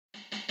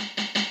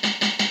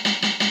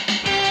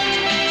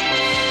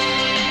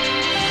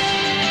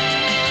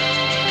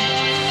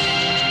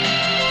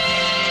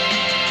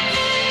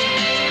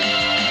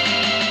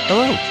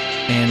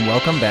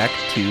welcome back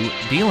to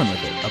Dealing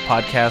With It, a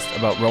podcast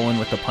about rolling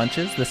with the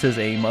punches. This is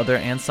a mother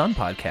and son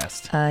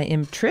podcast. I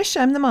am Trish.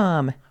 I'm the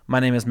mom. My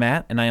name is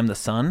Matt, and I am the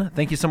son.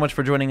 Thank you so much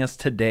for joining us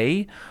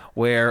today,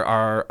 where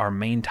our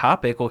main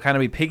topic will kind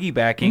of be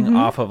piggybacking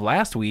off of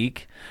last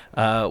week,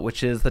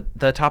 which is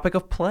the topic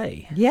of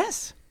play.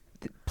 Yes.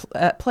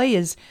 Play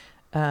is,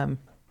 well,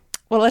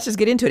 let's just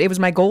get into it. It was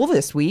my goal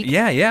this week.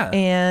 Yeah.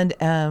 And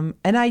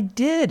I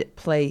did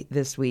play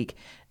this week.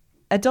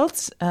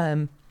 Adults,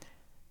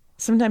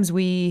 sometimes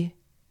we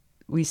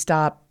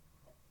stop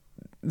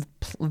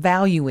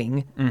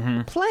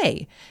valuing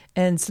play.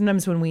 And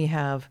sometimes when we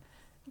have,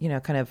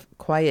 kind of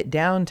quiet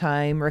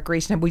downtime,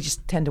 recreation time, we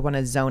just tend to want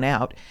to zone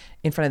out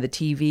in front of the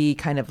TV,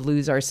 kind of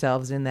lose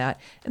ourselves in that.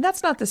 And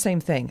that's not the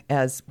same thing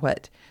as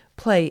what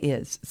play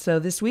is. So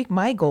this week,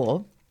 my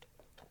goal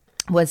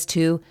was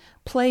to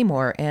play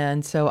more.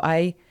 And so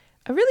I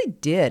really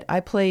did. I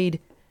played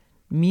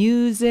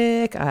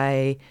music.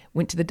 I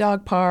went to the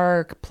dog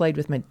park, played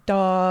with my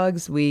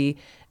dogs. We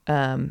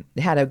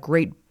had a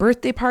great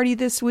birthday party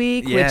this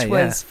week, which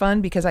was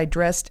fun because I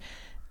dressed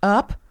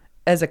up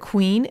as a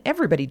queen.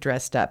 Everybody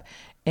dressed up,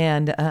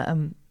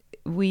 and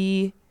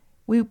we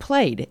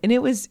played, and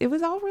it was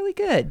all really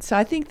good. So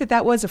I think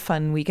that was a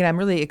fun week, and I'm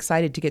really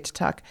excited to get to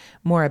talk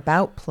more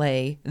about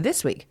play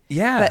this week.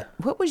 Yeah. But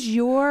what was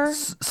your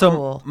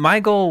goal? My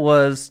goal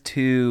was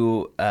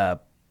to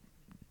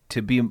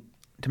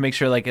make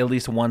sure, like, at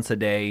least once a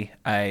day,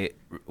 I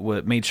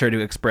made sure to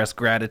express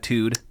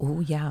gratitude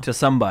to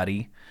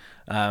somebody,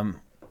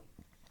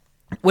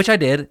 which I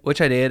did,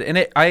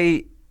 and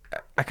I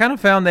kind of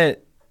found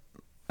that.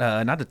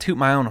 Not to toot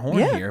my own horn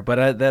here, but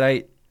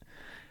I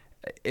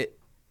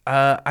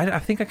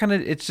think I kind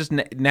of it's just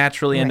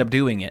naturally end up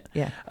doing it.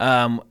 Yeah.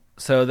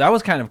 So that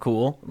was kind of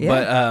cool.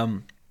 Yeah.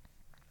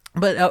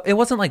 But it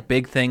wasn't like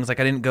big things.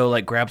 Like I didn't go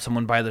like grab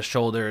someone by the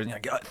shoulder and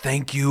like,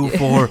 thank you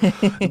for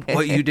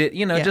what you did.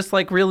 Just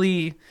like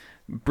really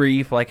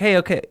brief. Like, hey,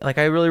 okay, like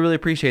I really, really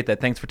appreciate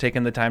that. Thanks for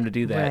taking the time to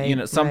do that. Right,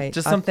 just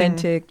authentic,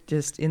 something,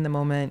 just in the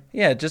moment.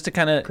 Yeah, just to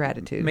kind of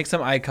gratitude, make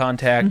some eye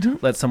contact,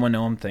 let someone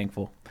know I'm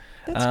thankful.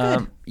 That's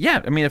good. Yeah,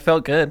 I mean, it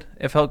felt good.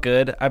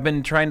 I've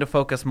been trying to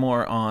focus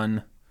more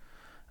on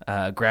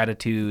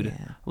gratitude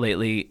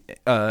lately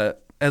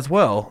as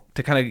well,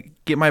 to kind of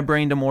get my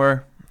brain to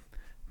more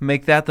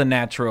make that the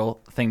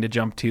natural thing to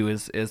jump to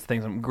is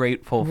things I'm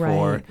grateful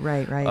for.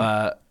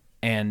 Right.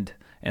 And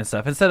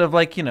stuff, instead of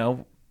like,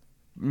 something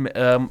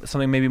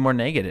maybe more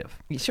negative.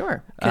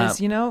 Sure.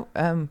 Because,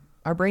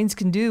 our brains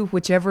can do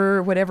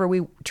whatever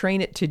we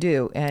train it to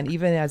do. And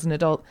even as an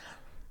adult,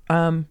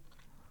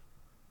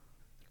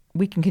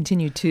 we can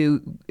continue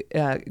to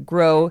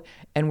grow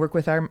and work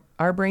with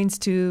our brains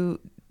to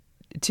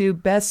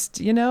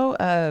best,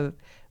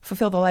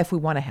 fulfill the life we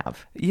want to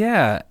have.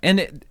 Yeah.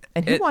 And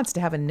who wants to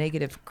have a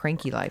negative,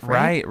 cranky life,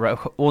 right? Right.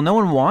 Well, no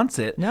one wants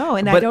it. No,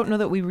 and I don't know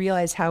that we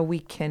realize how we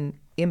can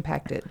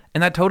impact it.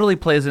 And that totally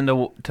plays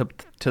into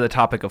the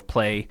topic of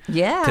play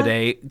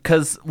today.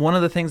 Because one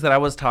of the things that I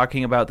was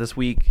talking about this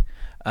week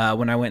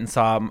when I went and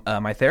saw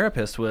my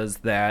therapist was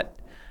that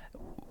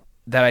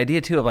idea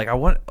too of like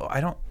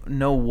I don't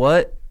know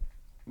what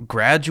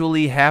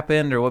gradually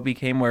happened or what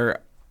became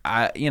where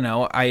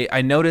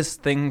I notice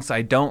things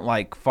I don't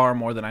like far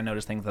more than I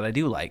notice things that I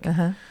do like.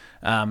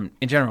 In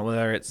general,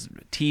 whether it's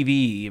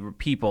TV,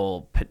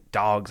 people,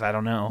 dogs, I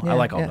don't know. I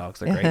like all dogs;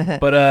 they're great.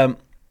 But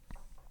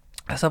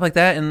stuff like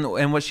that,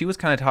 and what she was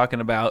kind of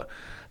talking about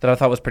that I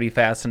thought was pretty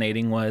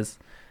fascinating was,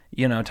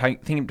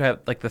 thinking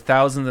about like the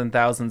thousands and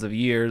thousands of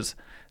years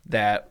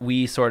that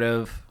we sort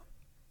of,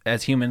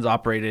 as humans,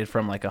 operated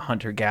from like a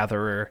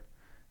hunter-gatherer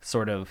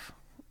sort of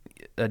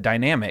a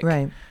dynamic,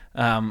 right?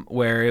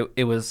 Where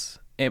it was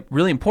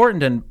really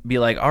important to be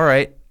like, all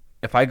right,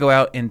 if I go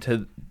out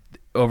into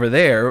over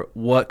there,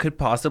 what could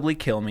possibly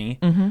kill me?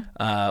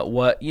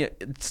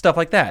 Stuff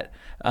like that.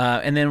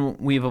 And then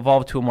we've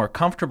evolved to a more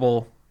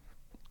comfortable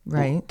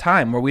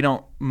time where we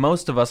don't.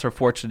 Most of us are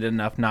fortunate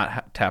enough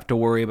not to have to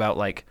worry about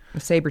like a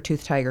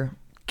saber-toothed tiger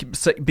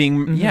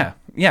being.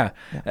 Yeah.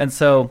 And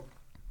so.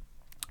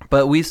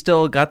 But we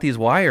still got these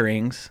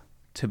wirings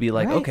to be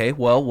like, okay,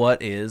 well,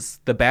 what is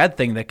the bad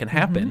thing that can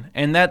happen?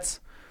 And that's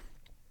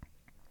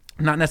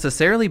not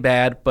necessarily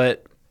bad,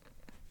 but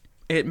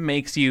it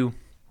makes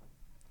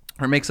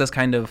us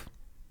kind of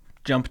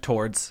jump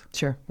towards,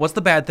 what's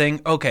the bad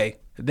thing? Okay,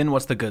 then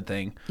what's the good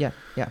thing? Yeah.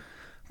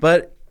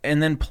 But,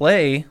 and then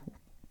plays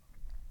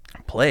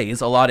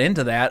a lot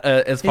into that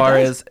as far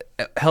as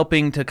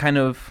helping to kind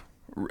of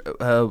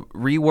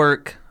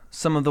rework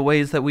some of the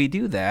ways that we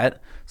do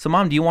that. So,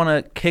 Mom, do you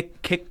want to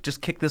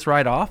kick this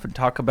right off and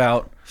talk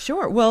about?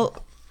 Sure.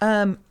 Well,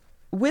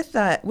 with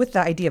the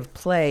idea of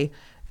play,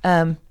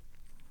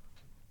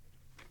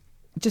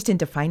 just in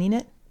defining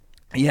it,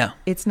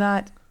 it's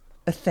not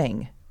a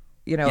thing.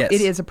 It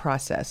is a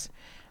process.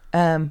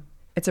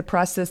 It's a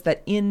process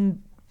that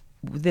in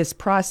this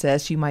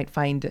process you might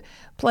find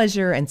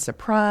pleasure and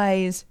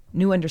surprise,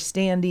 new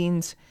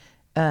understandings,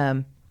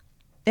 and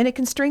it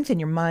can strengthen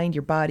your mind,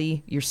 your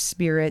body, your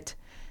spirit.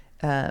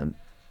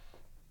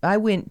 I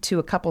went to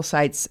a couple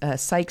sites,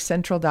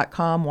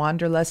 psychcentral.com,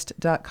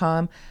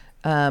 wanderlust.com,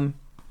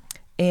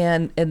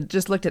 and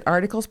just looked at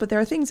articles. But there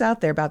are things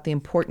out there about the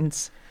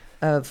importance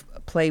of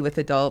play with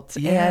adults.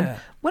 Yeah. And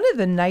one of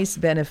the nice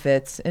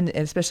benefits, and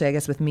especially I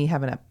guess with me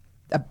having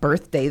a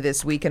birthday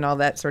this week and all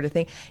that sort of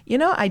thing,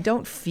 I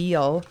don't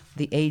feel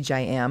the age I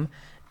am.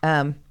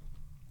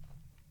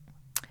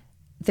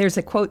 There's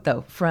a quote,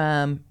 though,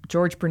 from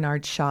George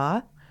Bernard Shaw.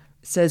 It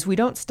says, "We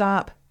don't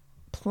stop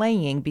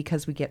playing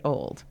because we get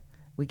old.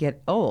 We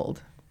get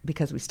old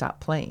because we stop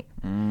playing."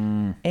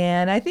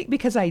 And I think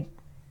because I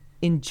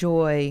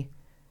enjoy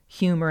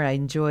humor, I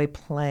enjoy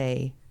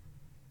play,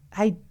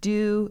 I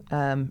do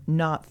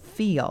not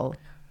feel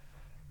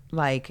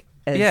like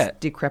as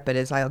decrepit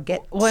as I'll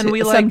get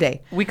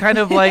someday. We kind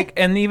of like,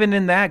 and even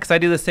in that, because I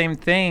do the same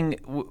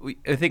thing,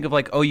 I think of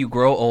like, you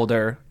grow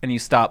older and you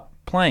stop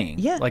playing.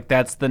 Yeah. Like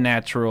that's the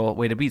natural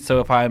way to be. So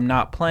if I'm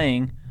not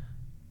playing,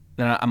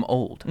 then I'm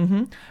old.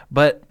 Mm-hmm.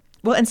 But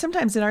well, and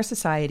sometimes in our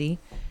society,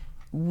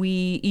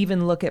 we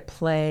even look at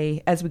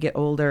play as we get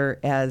older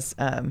as,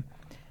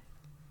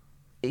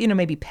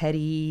 maybe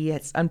petty,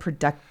 it's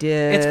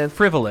unproductive. It's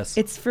frivolous.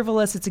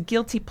 It's a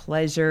guilty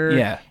pleasure.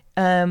 Yeah.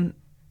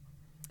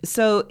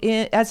 So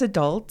as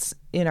adults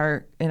in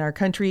our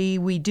country,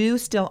 we do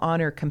still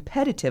honor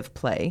competitive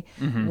play,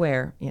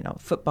 where,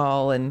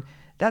 football and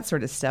that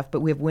sort of stuff, but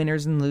we have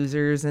winners and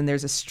losers, and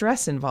there's a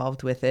stress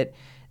involved with it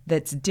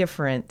that's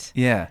different.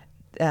 Yeah.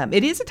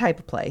 It is a type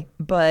of play,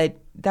 but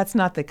that's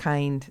not the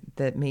kind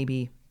that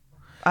maybe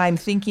I'm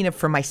thinking of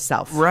for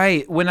myself.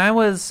 Right. When I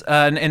was,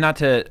 and I'm not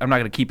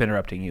going to keep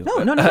interrupting you.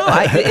 No.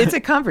 It's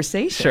a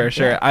conversation.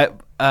 Sure.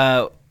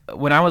 Yeah.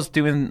 When I was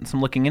doing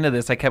some looking into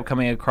this, I kept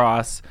coming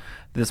across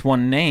this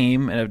one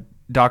name,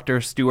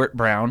 Dr. Stuart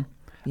Brown.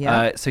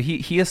 Yeah. So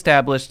he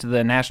established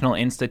the National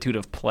Institute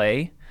of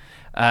Play.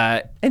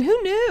 And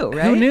who knew,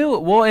 right? Who knew?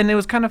 Well, and it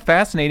was kind of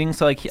fascinating.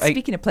 So,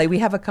 speaking of play, we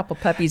have a couple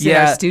puppies in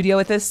our studio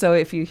with us. So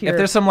if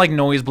there's some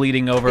noise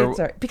bleeding over,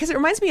 because it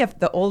reminds me of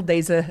the old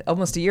days,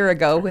 almost a year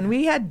ago, when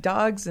we had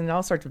dogs and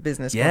all sorts of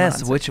business.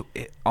 Yes, which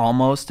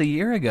almost a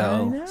year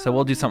ago. So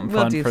we'll do something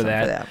fun for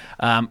that.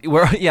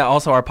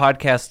 Also our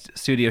podcast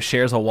studio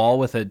shares a wall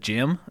with a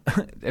gym.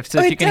 If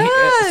you can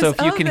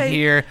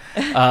hear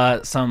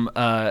some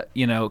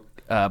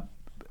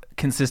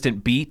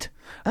consistent beat.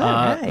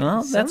 Right.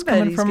 Well, that's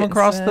coming from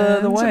across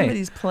the way.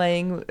 Somebody's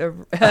playing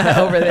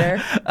over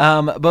there.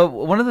 But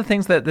one of the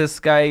things that this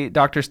guy,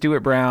 Dr.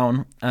 Stuart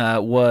Brown,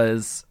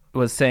 was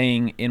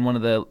saying in one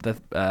of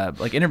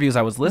the interviews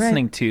I was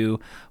listening to,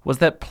 was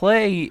that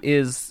play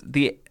is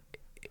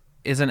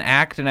an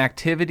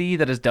activity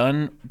that is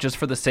done just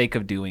for the sake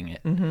of doing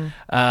it,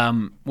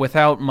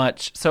 without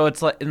much. So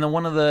it's like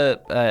one of the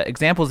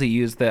examples he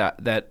used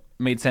that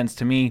made sense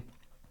to me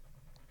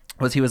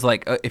was he was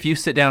like, if you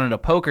sit down at a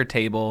poker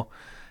table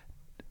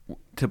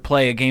to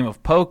play a game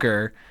of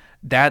poker,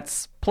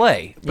 that's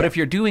play. But if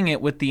you're doing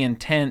it with the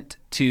intent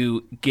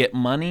to get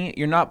money,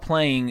 you're not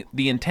playing.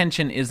 The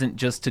intention isn't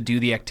just to do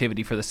the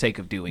activity for the sake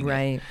of doing it.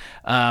 Right.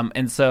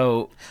 And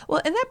so...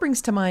 Well, and that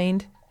brings to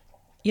mind,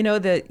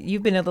 that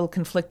you've been a little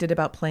conflicted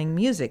about playing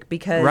music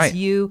because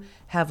you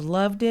have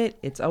loved it.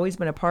 It's always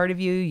been a part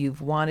of you.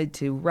 You've wanted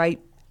to write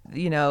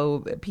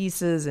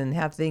pieces and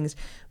have things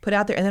put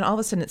out there, and then all of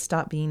a sudden it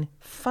stopped being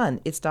fun.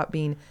 It stopped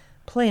being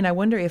play. And I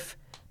wonder if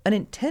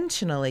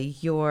unintentionally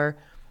you're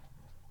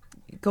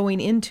going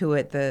into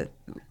it,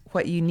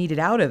 what you needed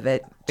out of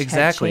it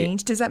exactly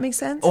changed. Does that make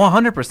sense? Oh,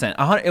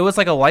 100%. It was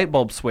like a light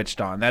bulb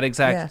switched on, that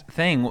exact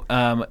thing,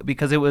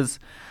 because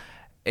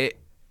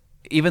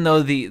even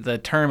though the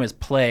term is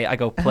play, I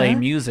go play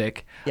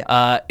music,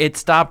 it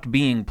stopped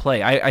being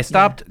play. I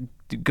stopped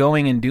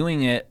going and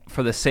doing it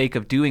for the sake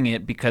of doing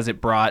it because it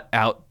brought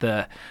out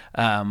the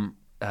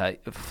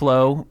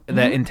flow,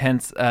 that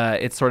intense,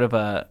 it's sort of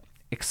a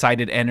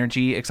excited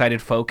energy,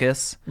 excited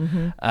focus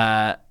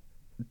that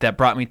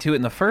brought me to it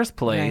in the first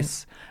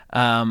place.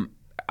 Right.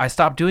 I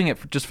stopped doing it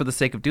just for the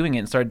sake of doing it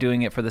and started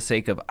doing it for the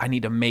sake of, I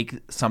need to make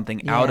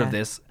something out of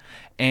this.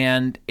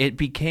 And it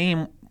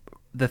became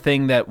the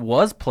thing that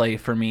was play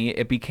for me.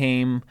 It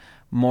became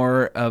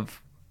more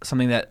of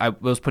something that I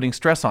was putting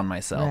stress on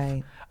myself.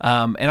 Right.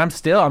 And I'm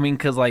still,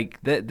 because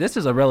this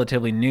is a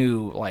relatively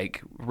new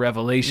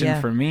revelation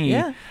for me.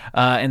 Yeah.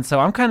 And so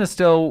I'm kind of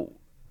still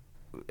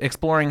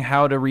exploring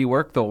how to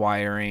rework the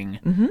wiring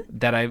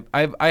that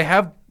I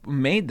have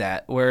made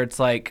that, where it's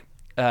like,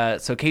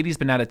 so Katie's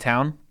been out of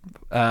town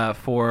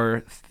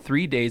for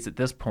 3 days at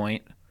this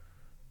point,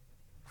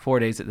 4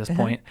 days at this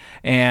point.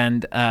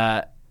 And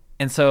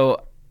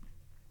so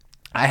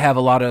I have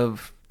a lot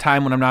of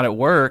time when I'm not at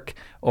work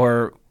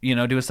or,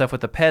 doing stuff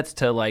with the pets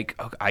to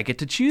I get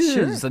to choose.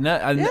 Sure.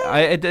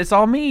 And it's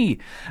all me.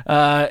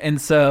 And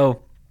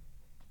so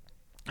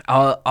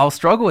I'll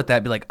struggle with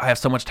that. Be like, I have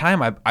so much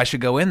time. I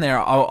should go in there.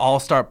 I'll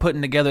start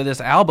putting together this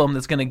album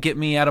that's going to get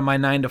me out of my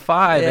 9 to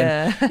 5.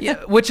 Yeah. And,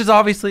 which is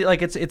obviously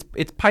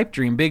it's pipe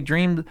dream, big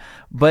dream.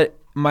 But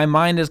my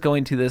mind is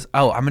going to this,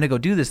 I'm going to go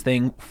do this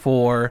thing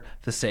for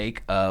the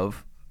sake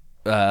of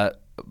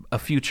a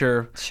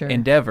future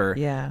endeavor.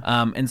 Yeah.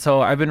 And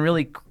so I've been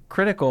really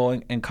critical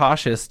and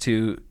cautious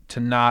to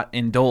not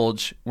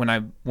indulge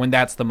when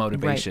that's the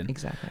motivation. Right,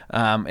 exactly.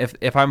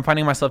 If I'm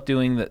finding myself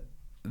doing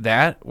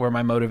that where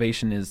my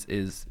motivation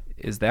is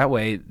that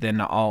way,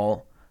 then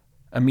I'll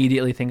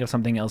immediately think of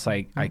something else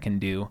I can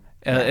do,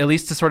 at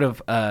least to sort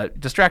of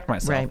distract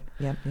myself. Right.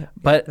 Yeah.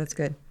 But that's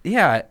good.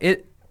 Yeah.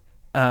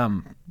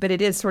 But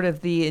it is sort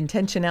of the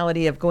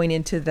intentionality of going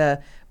into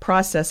the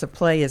process of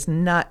play is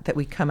not that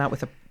we come out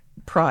with a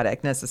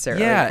product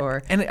necessarily. Yeah.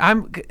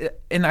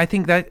 And I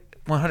think that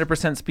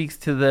 100% speaks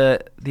to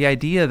the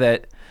idea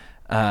that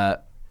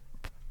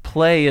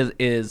play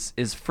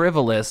is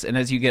frivolous, and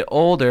as you get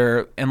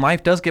older, and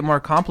life does get more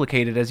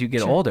complicated as you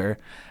get older,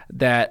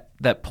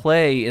 that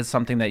play is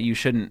something that you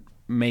shouldn't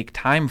make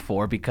time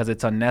for because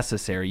it's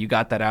unnecessary. You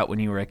got that out when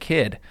you were a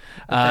kid.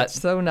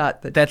 That's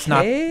not the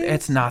case.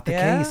 It's not the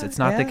case. It's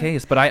not the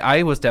case. But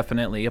I was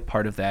definitely a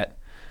part of that.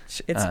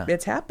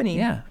 It's happening.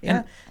 Yeah.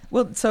 Yeah.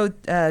 Well, so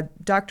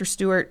Dr.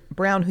 Stuart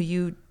Brown, who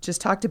you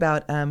just talked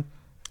about,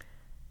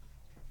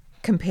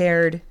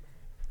 compared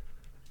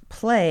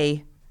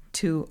play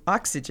to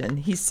oxygen.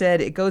 He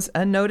said it goes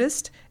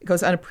unnoticed, it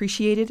goes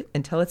unappreciated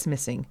until it's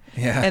missing.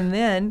 Yeah. And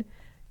then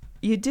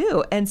you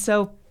do. And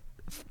so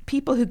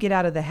people who get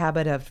out of the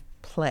habit of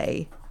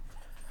play,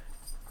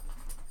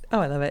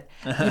 I love it.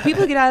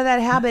 People who get out of that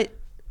habit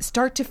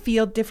start to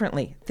feel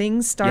differently.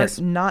 Things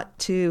start not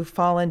to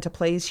fall into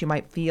place. You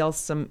might feel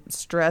some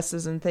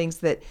stresses and things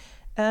that,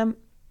 and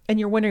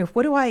you're wondering,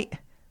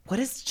 what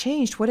has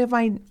changed? What have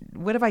I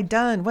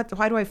done?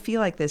 Why do I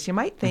feel like this? You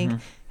might think,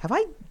 have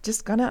I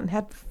just gone out and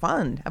had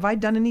fun? Have I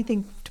done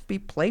anything to be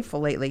playful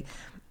lately?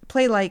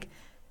 Play like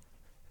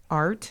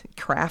art,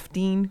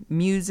 crafting,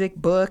 music,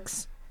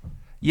 books,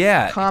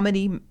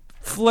 comedy,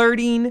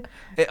 flirting,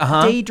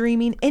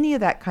 daydreaming, any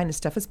of that kind of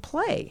stuff is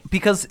play.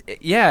 Because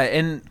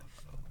you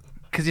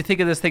think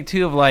of this thing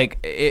too of like,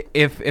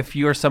 if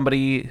you're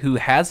somebody who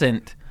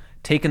hasn't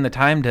taken the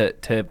time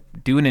to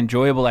do an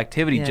enjoyable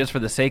activity just for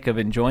the sake of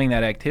enjoying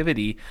that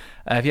activity,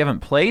 if you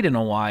haven't played in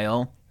a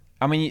while,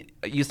 I mean,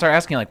 you start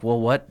asking like,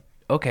 well, what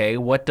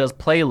does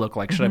play look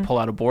like? Should I pull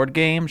out a board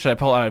game? Should I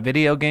pull out a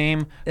video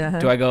game?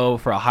 Do I go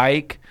for a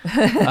hike?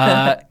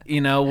 What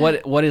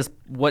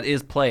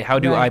is play? How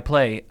do I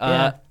play?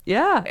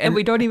 And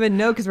we don't even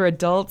know because we're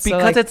adults.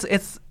 Because so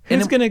it's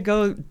who's going to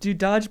go do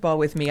dodgeball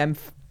with me? I'm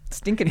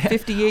stinking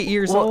 58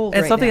 years old.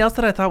 And something else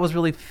that I thought was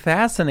really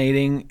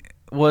fascinating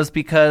was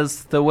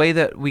because the way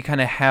that we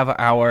kind of have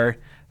our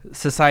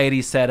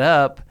society set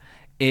up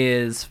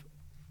is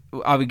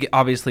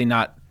obviously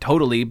not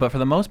totally, but for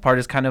the most part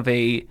is kind of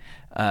a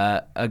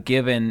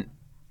given,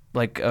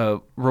 like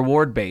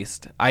reward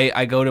based.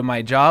 I go to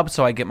my job,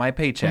 so I get my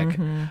paycheck.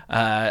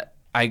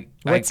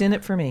 What's in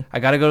it for me? I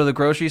got to go to the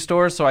grocery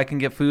store so I can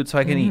get food so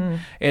I can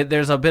eat.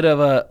 There's a bit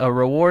of a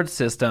reward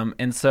system.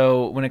 And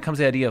so when it comes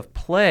to the idea of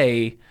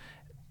play,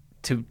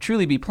 to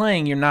truly be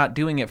playing, you're not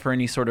doing it for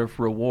any sort of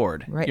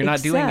reward. Right. You're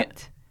not doing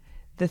it.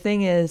 The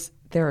thing is,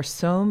 there are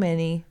so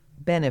many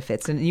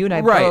benefits, and you and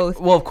I both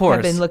of course.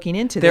 have been looking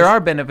into this. There are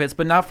benefits,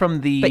 but not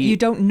from the... But you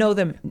don't know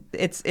them.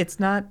 It's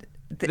not...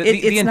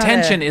 The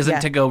intention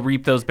isn't to go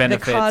reap those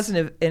benefits. The cause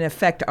and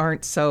effect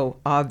aren't so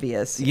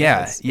obvious.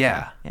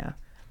 Yeah.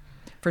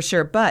 For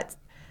sure. But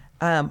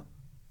I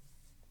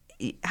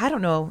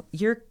don't know.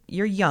 You're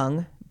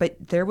young, but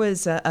there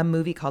was a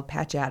movie called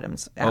Patch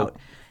Adams out.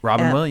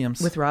 Robin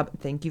Williams.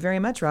 Thank you very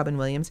much, Robin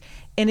Williams.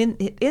 And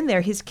in there,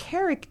 his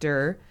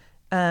character,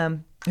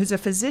 who's a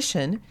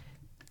physician,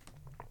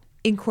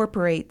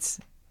 incorporates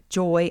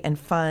joy and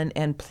fun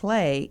and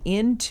play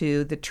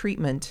into the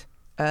treatment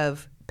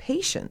of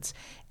patients.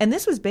 And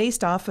this was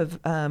based off of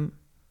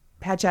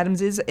Patch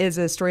Adams is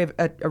a story of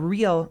a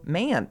real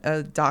man,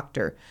 a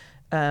doctor,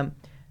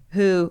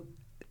 who's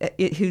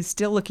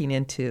still looking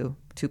into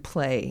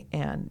play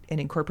and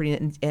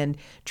incorporating it and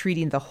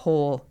treating the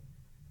whole,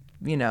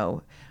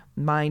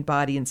 mind,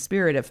 body, and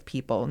spirit of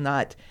people,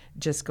 not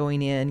just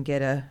going in,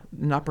 get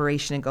an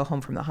operation and go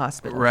home from the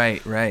hospital.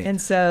 Right. And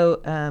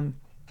so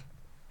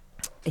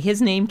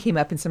his name came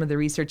up in some of the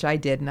research I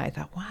did, and I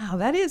thought, wow,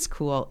 that is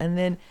cool. And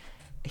then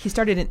he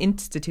started an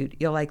institute,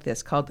 you'll like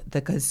this, called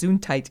the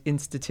Gesundheit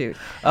Institute.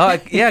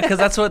 Because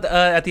that's what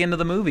at the end of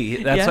the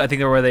movie. That's I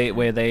think where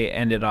they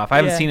ended off. I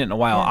haven't seen it in a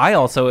while. I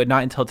also,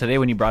 not until today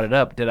when you brought it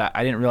up,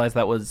 I didn't realize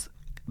that was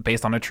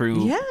based on a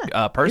true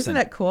person. Isn't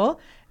that cool?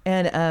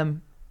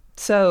 And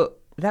so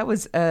that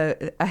was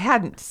I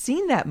hadn't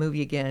seen that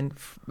movie again.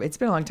 It's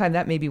been a long time.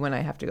 That may be when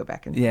I have to go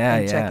back and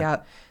check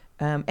out.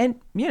 And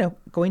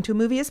going to a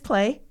movie is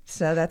play,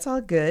 so that's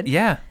all good.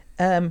 Yeah.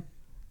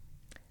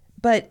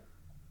 But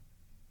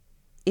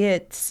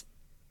it's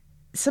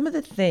some of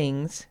the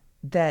things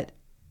that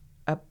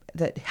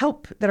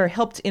are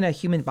helped in a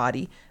human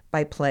body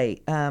by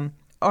play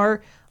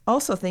are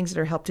also things that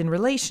are helped in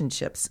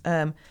relationships.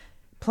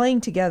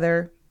 Playing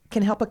together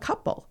can help a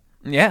couple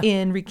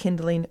in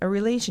rekindling a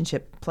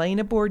relationship. Playing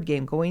a board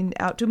game, going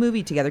out to a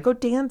movie together, go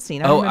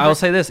dancing. I will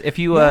say this: if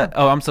you,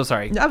 I'm so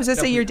sorry. I was going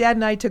to say your dad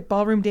and I took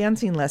ballroom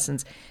dancing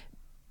lessons.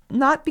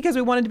 not because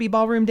we wanted to be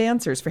ballroom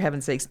dancers, for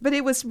heaven's sakes, but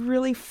it was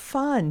really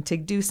fun to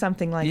do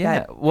something like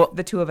that. Well,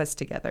 the two of us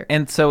together.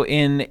 And so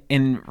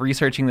in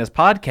researching this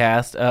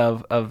podcast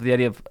of the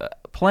idea of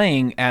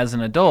playing as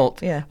an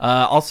adult,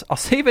 I'll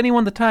save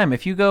anyone the time.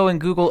 If you go and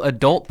Google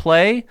adult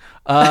play,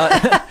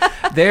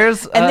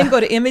 there's and then go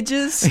to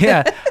images.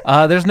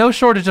 There's no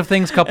shortage of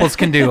things couples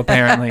can do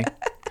apparently.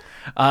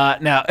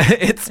 Now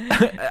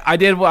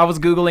I was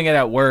Googling it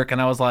at work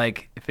and I was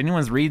like, if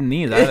anyone's reading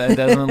these, it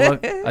doesn't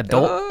look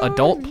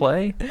adult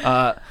play.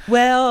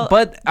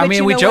 But I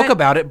mean, we joke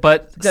about it,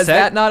 but does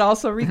that not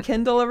also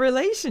rekindle a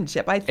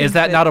relationship? I think is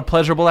that not a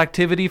pleasurable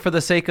activity for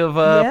the sake of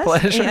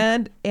pleasure?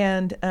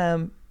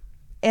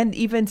 And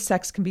even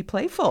sex can be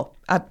playful.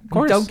 Of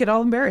course. Don't get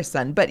all embarrassed,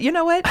 son. But you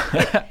know what?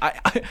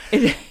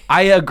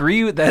 I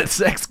agree that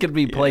sex can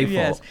be playful.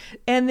 Yes.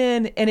 And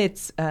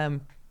it's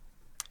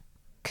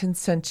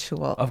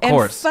consensual. Of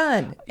course.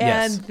 And fun.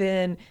 Yes. And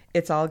then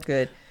it's all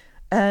good.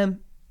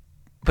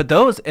 But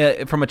those,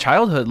 from a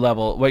childhood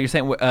level, what you're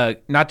saying,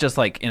 not just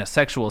like in a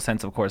sexual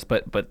sense, of course,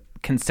 but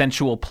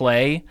consensual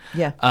play.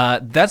 Yeah.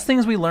 That's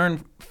things we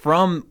learn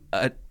from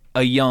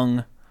a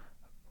young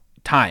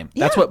time.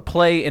 That's what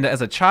play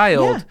as a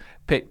child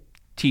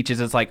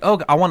teaches. It's like, oh,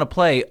 I want to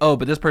play. Oh,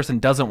 but this person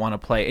doesn't want to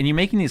play. And you're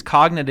making these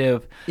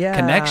cognitive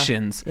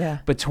connections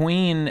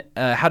between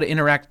how to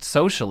interact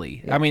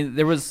socially. I mean,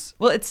 there was...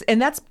 Well,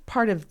 that's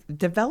part of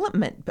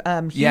development.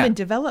 Human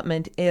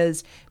development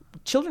is...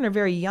 Children are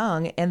very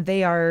young, and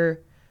they are,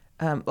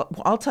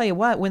 I'll tell you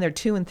what, when they're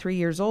 2 and 3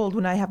 years old,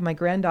 when I have my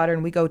granddaughter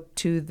and we go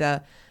to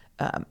the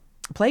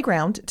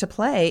playground to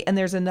play, and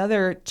there's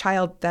another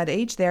child that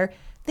age there,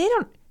 they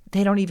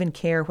don't even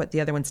care what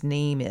the other one's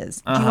name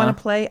is. Do you want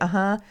to play?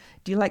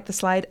 Do you like the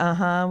slide?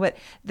 What?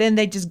 Then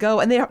they just go,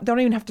 and they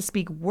don't even have to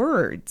speak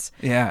words.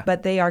 Yeah.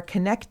 But they are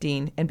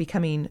connecting and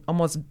becoming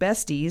almost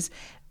besties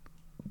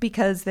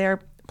because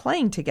they're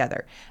playing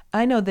together.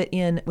 I know that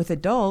with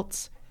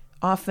adults,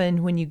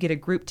 often when you get a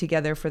group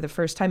together for the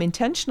first time,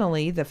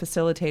 intentionally, the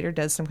facilitator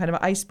does some kind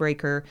of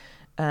icebreaker,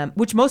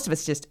 which most of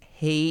us just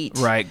hate.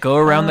 Right. Go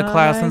around the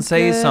class and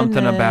say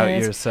something about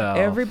yourself.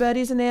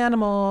 Everybody's an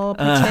animal.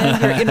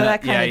 Pretend you're,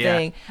 that kind of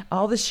thing.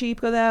 All the sheep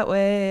go that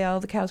way.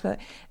 All the cows go that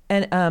way.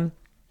 And,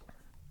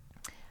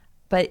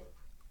 but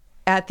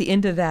at the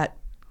end of that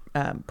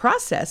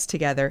process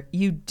together,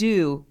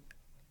 you've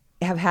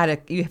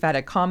had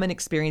a common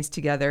experience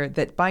together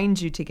that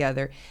binds you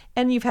together,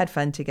 and you've had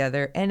fun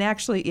together. And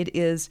actually, it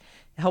is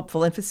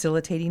helpful in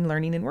facilitating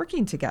learning and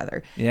working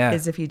together.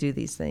 As if you do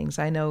these things.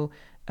 I know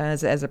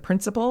as a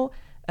principal,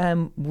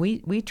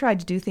 we tried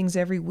to do things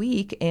every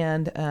week,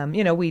 and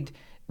we'd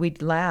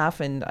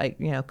laugh and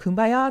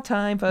kumbaya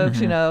time, folks,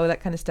 that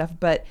kind of stuff.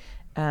 But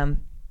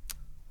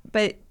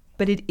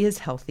it is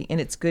healthy,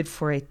 and it's good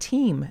for a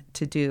team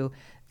to do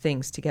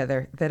things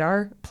together that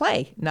are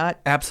play, not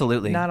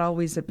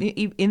always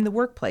in the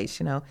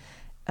workplace,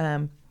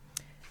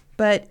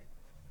 but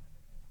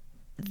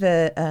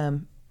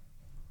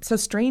so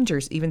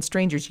strangers,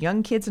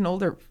 young kids and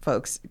older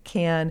folks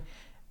can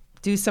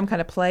do some kind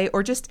of play,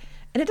 or just,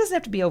 and it doesn't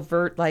have to be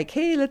overt, like,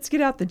 hey, let's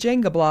get out the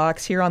Jenga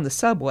blocks here on the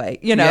subway,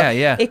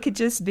 It could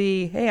just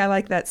be, hey, I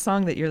like that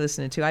song that you're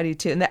listening to, I do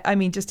too,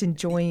 and just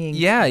enjoying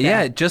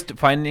just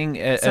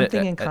finding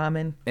something in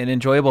common, an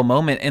enjoyable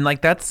moment. And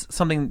like that's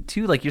something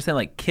too, like you're saying,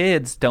 like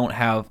kids don't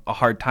have a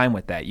hard time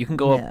with that. You can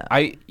go up,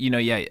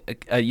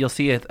 you'll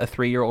see a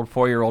 3-year-old,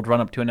 4-year-old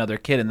run up to another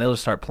kid and they'll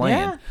just start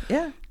playing,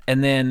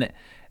 and then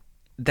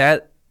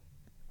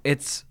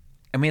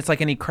it's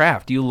like any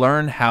craft. You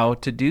learn how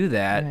to do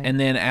that. Right. And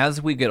then as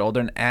we get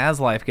older and as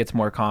life gets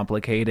more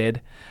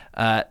complicated,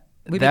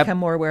 we become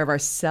more aware of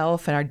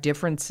ourselves and our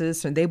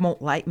differences. And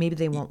maybe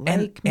they won't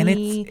like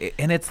me.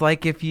 And it's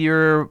like if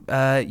you're,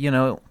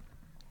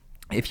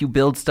 if you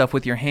build stuff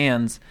with your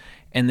hands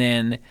and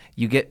then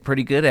you get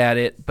pretty good at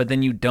it, but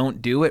then you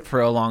don't do it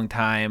for a long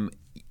time,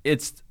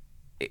 it's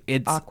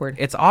awkward.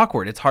 It's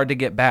awkward. It's hard to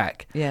get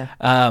back. Yeah.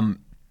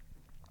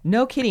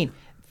 No kidding.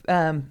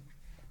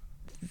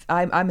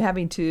 I'm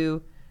having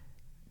to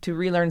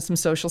relearn some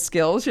social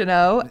skills, and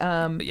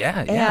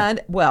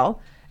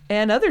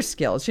other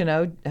skills,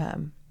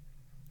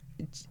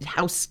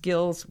 house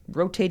skills,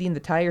 rotating the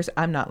tires.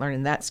 I'm not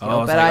learning that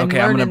skill, but I'm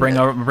going to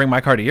bring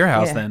my car to your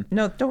house then.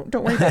 No, don't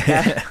worry about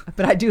that.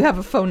 But I do have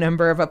a phone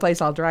number of a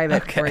place I'll drive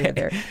it for you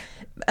there.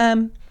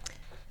 I'm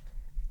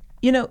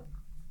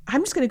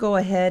just going to go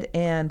ahead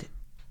and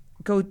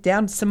go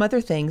down some other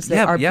things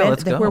that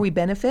where we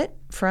benefit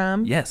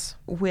from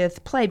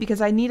with play, because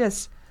I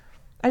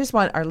just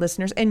want our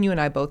listeners, and you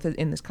and I both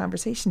in this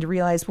conversation, to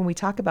realize when we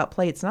talk about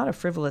play, it's not a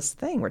frivolous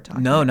thing we're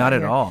talking about. No, not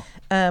here. At all.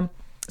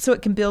 So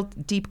it can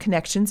build deep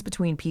connections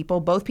between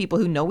people, both people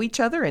who know each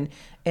other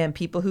and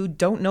people who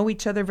don't know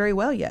each other very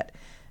well yet.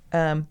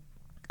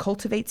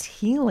 Cultivates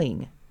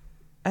healing.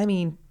 I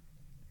mean,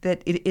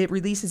 that it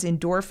releases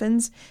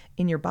endorphins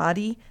in your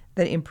body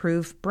that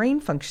improve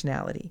brain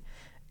functionality.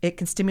 It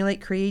can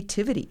stimulate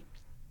creativity.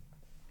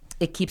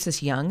 It keeps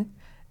us young,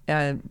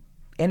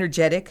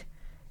 energetic.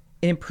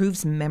 It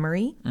improves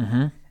memory.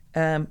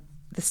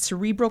 the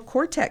cerebral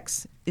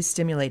cortex is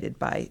stimulated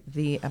by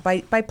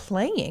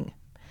playing.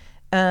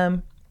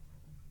 It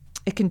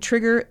can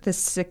trigger the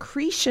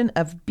secretion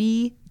of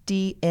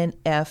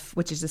BDNF,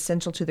 which is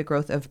essential to the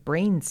growth of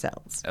brain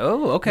cells.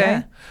 Oh, okay.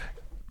 Yeah.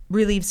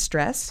 Relieves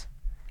stress,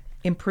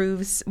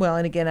 improves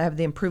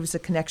the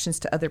connections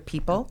to other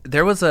people.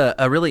 There was a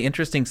really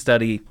interesting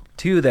study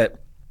too one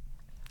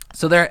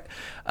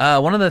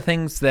of the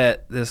things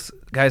that this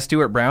guy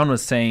Stuart Brown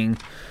was saying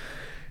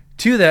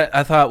too that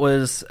I thought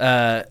was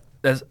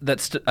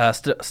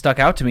stuck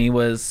out to me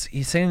was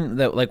he's saying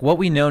that like what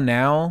we know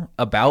now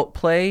about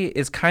play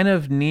is kind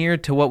of near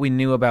to what we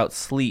knew about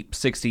sleep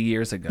 60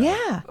 years ago.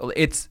 Yeah.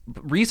 It's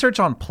research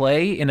on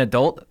play in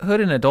adulthood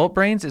and adult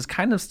brains is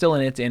kind of still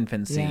in its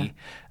infancy.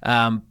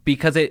 Yeah.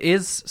 Because it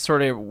is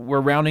sort of, we're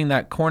rounding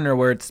that corner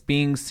where it's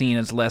being seen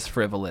as less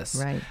frivolous.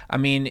 Right. I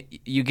mean,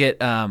 you get,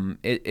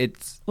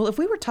 it's... Well, if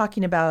we were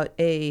talking about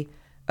a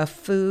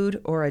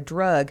food or a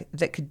drug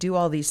that could do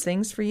all these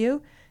things for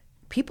you,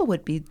 people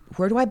would be,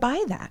 where do I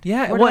buy that?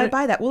 Yeah. Where do I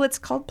buy that? Well, it's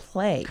called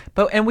play.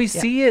 And we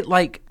see it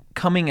like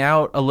coming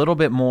out a little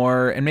bit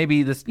more, and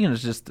maybe this,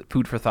 it's just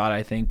food for thought,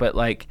 I think, but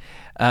like,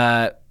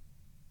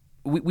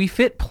 we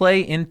fit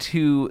play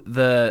into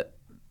the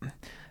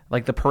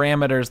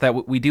parameters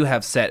that we do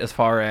have set as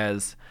far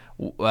as,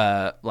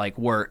 like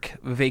work,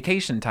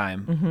 vacation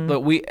time. Mm-hmm.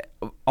 But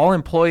all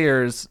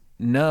employers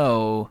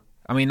know,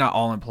 I mean, not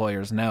all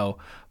employers know,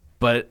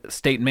 but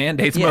state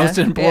mandates most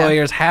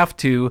employers have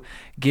to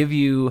give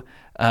you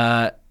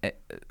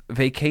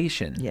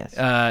vacation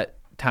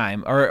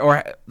time, or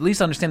at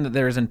least understand that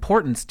there is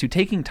importance to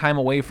taking time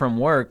away from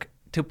work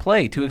to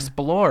play, to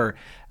explore,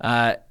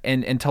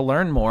 and to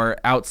learn more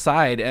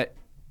outside,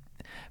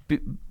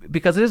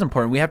 because it is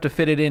important. We have to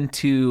fit it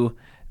into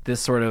this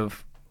sort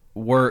of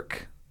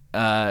work,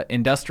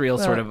 industrial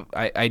sort of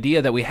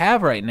idea that we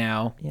have right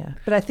now. Yeah,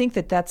 but I think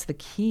that's the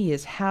key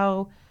is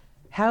how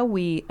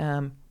we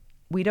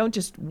don't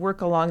just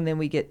work along and then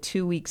we get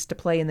 2 weeks to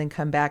play and then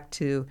come back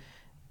to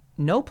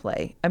no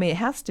play. I mean, it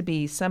has to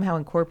be somehow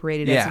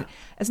incorporated. Yeah.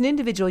 As an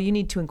individual, you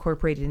need to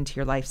incorporate it into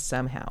your life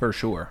somehow. For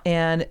sure.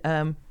 And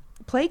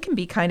play can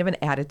be kind of an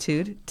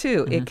attitude,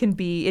 too.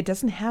 Mm-hmm. It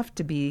doesn't have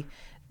to be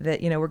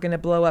that, we're going to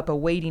blow up a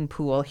wading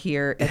pool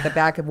here at the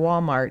back of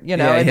Walmart,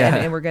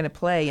 and we're going to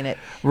play in it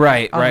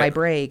on my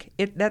break.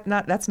 That's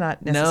not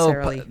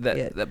necessarily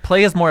it. The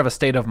play is more of a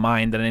state of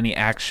mind than any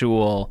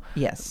actual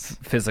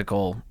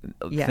physical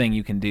thing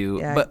you can do.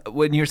 Yeah, but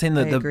when you're saying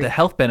the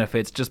health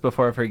benefits, just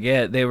before I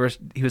forget, he was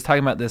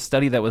talking about this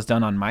study that was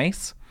done on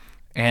mice,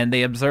 and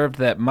they observed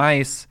that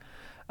mice,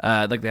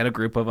 like they had a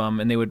group of them,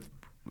 and they would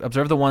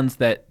observe the ones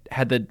that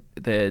had the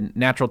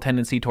natural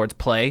tendency towards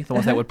play, the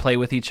ones that would play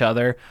with each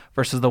other,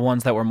 versus the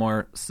ones that were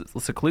more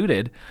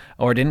secluded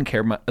or didn't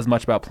care as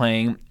much about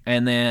playing.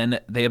 And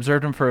then they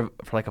observed them for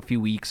like a few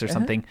weeks or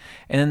something.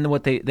 And then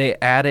what they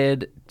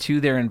added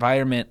to their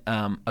environment,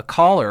 a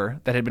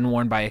collar that had been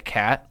worn by a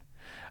cat's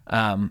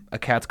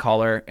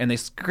collar, and they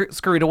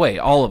scurried away,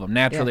 all of them.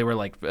 Naturally, we're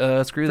like,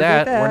 screw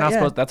that. We're not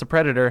supposed. That's a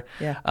predator.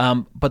 Yeah.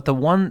 But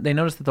they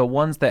noticed that the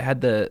ones that had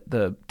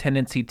the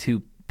tendency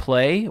to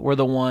play were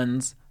the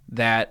ones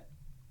that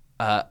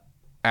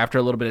after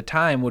a little bit of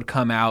time would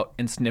come out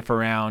and sniff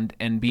around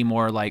and be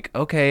more like,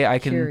 okay, I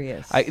can.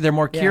 Curious. They're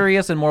more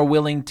curious and more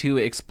willing to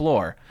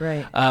explore.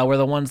 Right. Where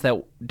the ones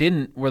that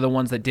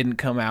didn't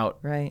come out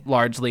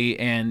largely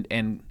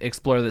and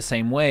explore the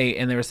same way.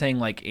 And they were saying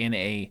like in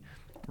a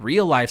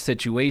real life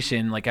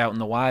situation, like out in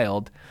the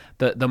wild,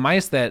 the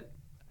mice that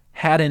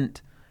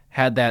hadn't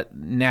had that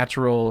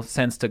natural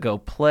sense to go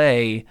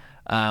play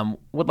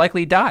would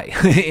likely die,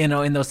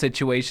 in those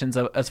situations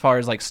as far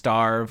as like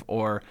starve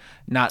or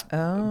not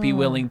be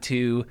willing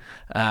to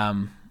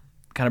kind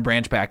of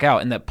branch back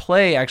out. And that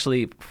play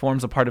actually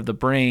forms a part of the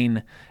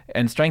brain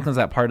and strengthens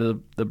that part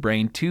of the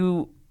brain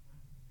to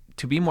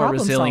be more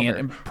resilient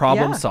and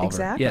problem solver.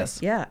 Exactly. Yes.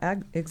 Yeah,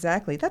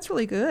 exactly. That's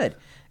really good.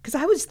 Because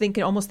I was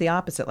thinking almost the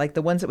opposite. Like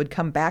the ones that would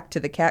come back to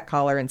the cat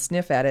collar and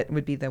sniff at it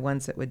would be the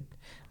ones that would,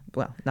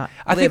 not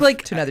I think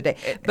like to another day,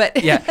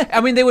 but yeah, I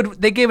mean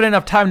they gave it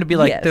enough time to be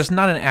like, there's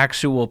not an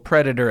actual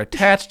predator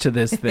attached to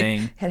this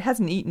thing. It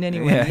hasn't eaten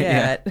anyone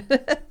yet.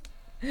 Yeah.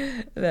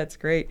 That's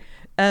great.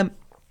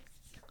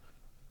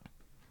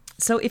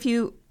 So if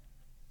here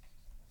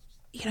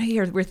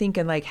we're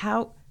thinking like,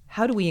 how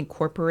do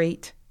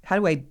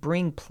I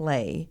bring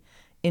play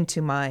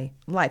into my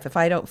life? If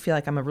I don't feel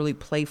like I'm a really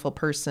playful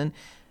person,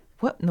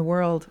 what in the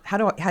world? How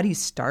do you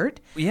start?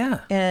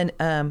 Yeah. And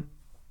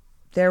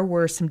there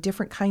were some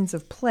different kinds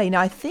of play.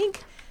 Now, I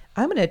think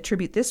I'm going to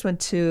attribute this one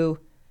to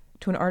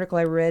an article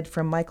I read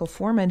from Michael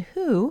Foreman,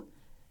 who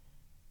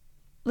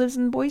lives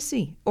in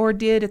Boise, or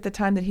did at the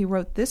time that he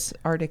wrote this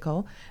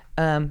artiple.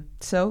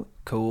 So,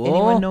 cool.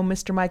 Anyone know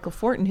Mr. Michael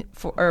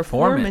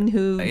Foreman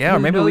who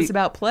knows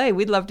about play?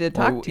 We'd love to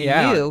talk to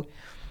you.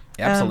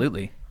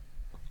 Absolutely.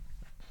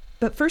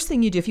 But first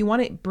thing you do, if you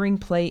want to bring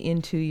play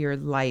into your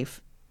life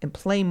and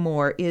play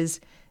more, is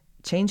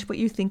change what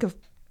you think of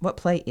what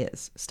play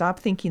is. Stop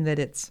thinking that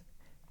it's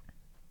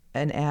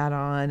an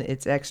add-on.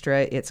 It's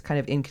extra. It's kind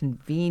of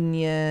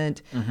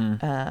inconvenient.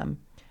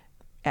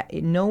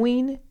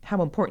 Knowing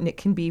how important it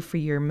can be for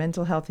your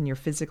mental health and your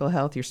physical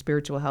health, your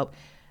spiritual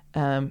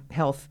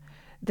health,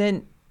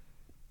 then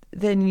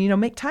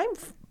make time.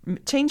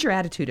 Change your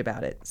attitude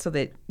about it so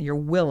that you're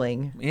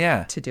willing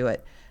to do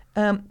it.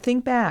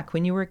 Think back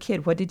when you were a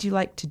kid. What did you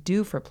like to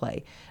do for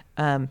play?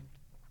 Some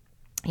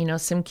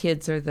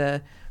kids are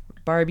the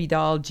Barbie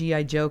doll,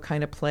 G.I. Joe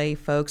kind of play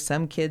folks.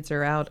 Some kids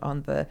are out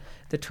on the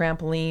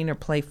trampoline or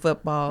play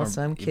football. Or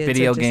some kids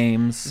video are just,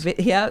 games.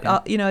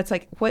 It's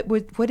like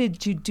what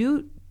did you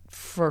do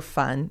for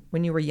fun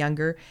when you were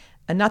younger?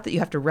 And not that you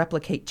have to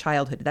replicate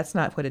childhood. That's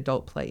not what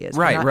adult play is.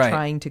 Right, we're not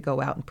trying to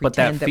go out and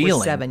pretend that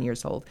we're 7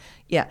 years old.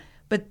 Yeah,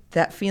 but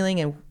that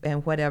feeling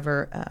and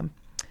whatever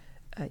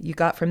you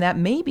got from that,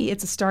 maybe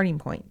it's a starting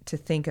point to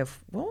think of,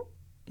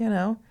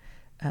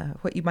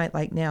 what you might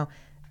like now.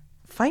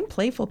 Find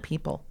playful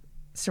people.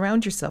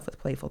 Surround yourself with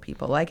playful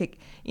people.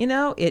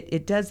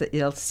 It does that.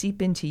 It'll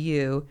seep into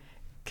you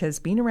because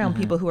being around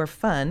people who are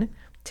fun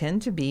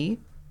tend to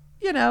be,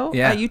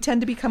 you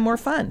tend to become more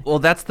fun. Well,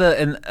 that's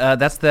the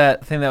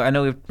thing that I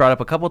know we've brought up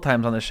a couple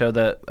times on the show,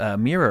 the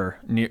mirror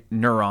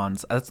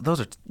neurons.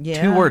 Those are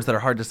two words that are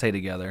hard to say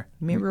together.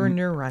 Mirror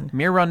neuron.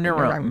 Mirror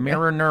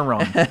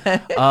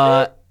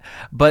neuron.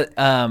 But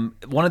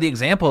one of the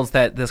examples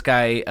that this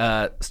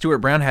guy Stuart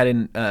Brown had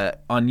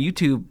on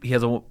YouTube, he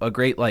has a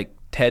great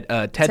TED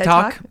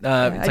Talk.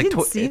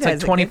 It's like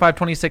 25,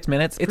 26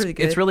 minutes.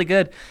 It's really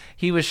good.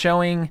 He was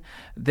showing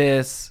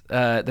this.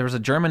 There was a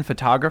German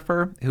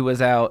photographer who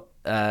was out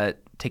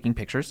taking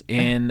pictures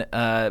in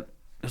it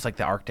was like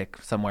the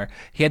Arctic somewhere.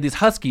 He had these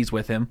huskies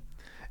with him,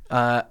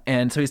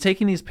 and so he's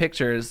taking these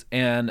pictures,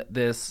 and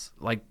this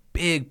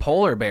big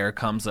polar bear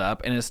comes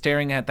up and is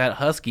staring at that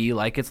husky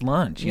like it's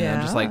lunch. You know,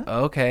 just like,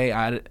 okay.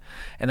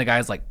 And the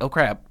guy's like, oh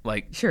crap,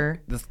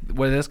 sure.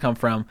 Where did this come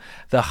from?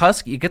 The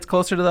husky, it gets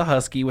closer to the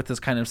husky with this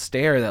kind of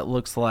stare that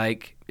looks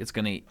like it's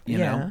going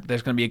to,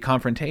 there's going to be a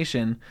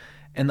confrontation.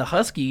 And the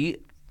husky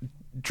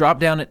dropped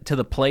down to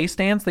the play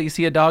stance that you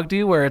see a dog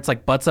do, where it's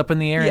like butts up in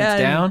the air and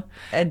it's down.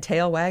 And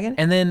tail wagging.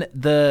 And then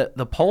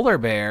the polar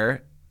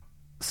bear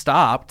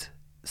stopped,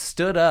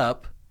 stood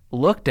up,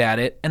 looked at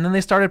it, and then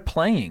they started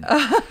playing.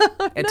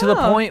 And to the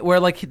point where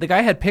the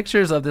guy had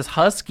pictures of this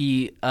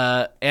husky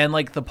and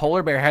the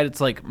polar bear had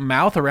its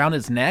mouth around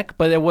his neck,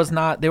 but it was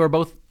not. They were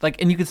both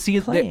and you could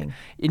see playing.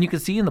 And you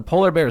could see in the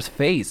polar bear's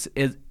face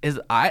his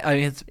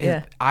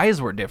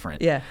eyes were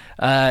different. Yeah.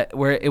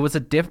 Where it was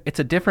it's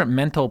a different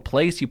mental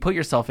place you put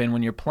yourself in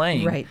when you're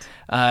playing. Right.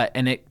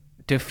 And it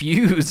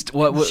diffused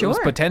what was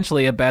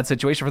potentially a bad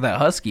situation for that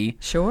husky.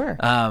 Sure.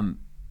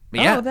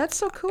 Yeah. Oh, that's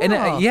so cool. And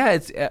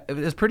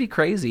it's pretty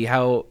crazy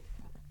how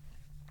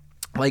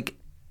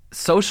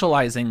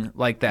socializing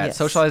like that,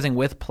 socializing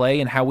with play,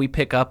 and how we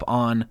pick up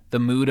on the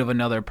mood of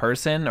another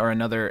person or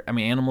another. I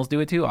mean, animals do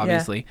it too,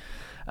 obviously.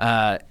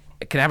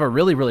 It can have a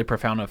really, really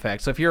profound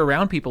effect. So if you're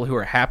around people who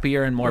are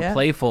happier and more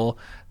playful,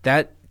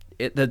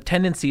 the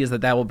tendency is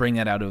that will bring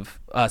that out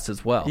of us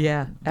as well.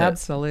 Yeah,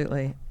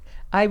 absolutely.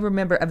 I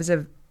remember I was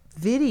a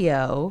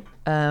video.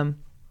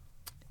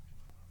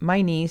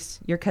 My niece,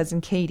 your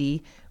cousin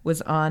Katie,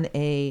 was on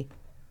a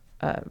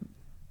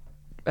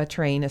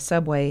train, a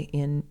subway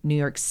in New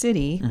York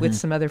City with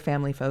some other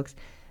family folks.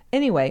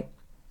 Anyway,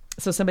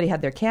 so somebody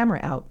had their camera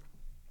out,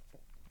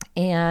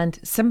 and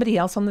somebody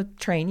else on the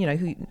train,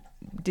 who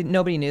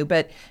nobody knew,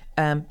 but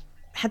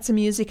had some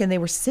music, and they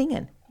were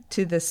singing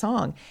to the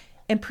song.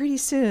 And pretty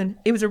soon,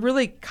 it was a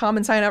really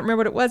common sign. I don't remember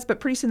what it was, but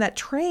pretty soon that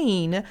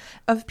train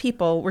of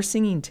people were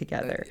singing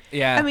together.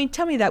 Yeah. I mean,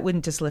 tell me that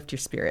wouldn't just lift your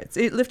spirits.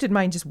 It lifted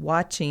mine just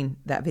watching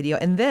that video.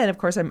 And then, of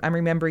course, I'm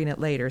remembering it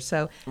later.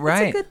 So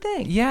it's a good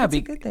thing. Yeah. It's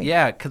a good thing.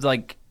 Yeah, because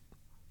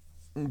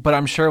but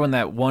I'm sure when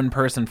that one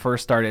person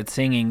first started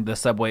singing, the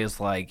subway is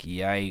like,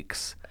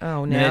 yikes.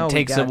 Oh, and now it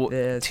takes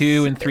this.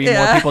 2 and 3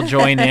 more people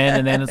join in,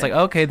 and then it's like,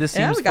 okay, this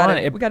seems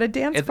fun. We got a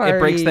dance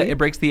party. It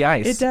breaks the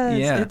ice. It does.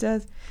 Yeah. It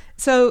does.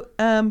 So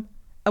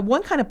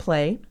one kind of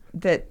play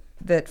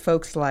that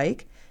folks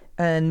like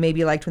and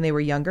maybe liked when they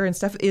were younger and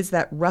stuff is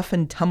that rough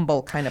and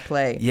tumble kind of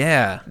play.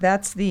 Yeah.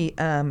 That's the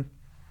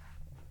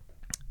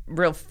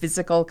real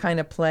physical kind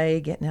of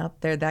play, getting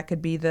out there. That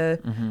could be the,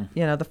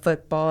 the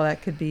football.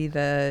 That could be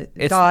the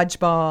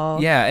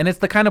dodgeball. Yeah, and it's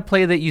the kind of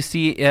play that you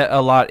see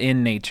a lot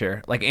in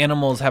nature. Like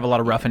animals have a lot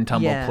of rough and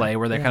tumble play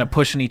where they're kind of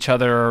pushing each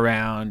other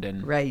around.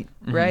 And Right.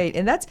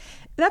 And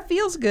that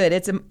feels good.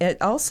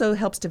 It also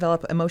helps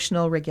develop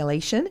emotional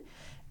regulation.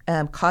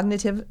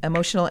 Cognitive,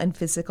 emotional, and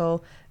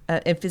physical,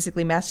 and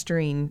physically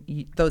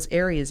mastering those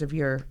areas of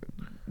your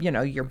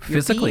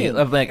physically being.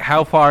 Of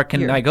how far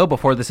can I go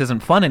before this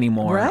isn't fun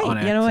anymore? Right, on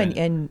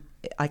and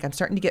I'm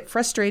starting to get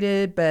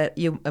frustrated, but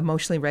you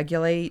emotionally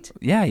regulate.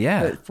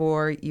 Yeah.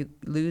 Before you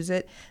lose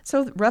it.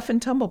 So rough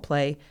and tumble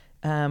play.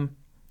 For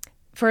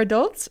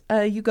adults,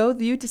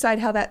 you decide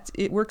how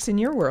it works in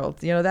your world.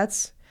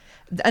 That's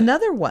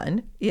another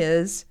one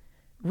is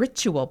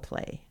ritual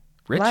play.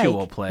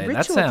 Ritual play.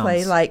 That sounds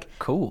play, like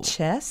cool.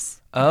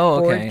 Chess. Oh,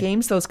 okay. Board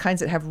games, those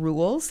kinds that have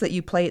rules that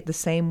you play it the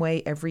same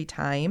way every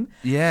time.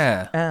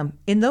 Yeah.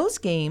 In those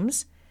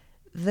games,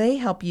 they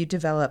help you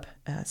develop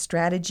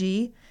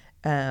strategy,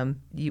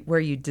 where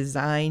you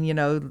design,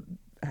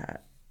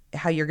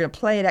 how you're going to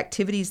play it,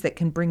 activities that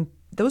can bring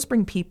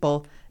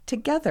people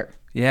together.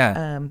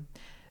 Yeah.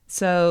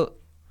 So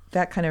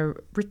that kind of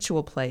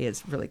ritual play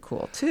is really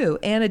cool too,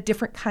 and a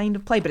different kind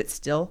of play, but it's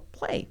still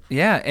play.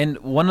 Yeah, and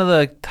one of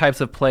the types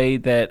of play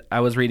that I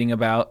was reading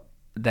about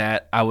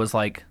that I was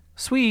like,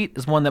 sweet,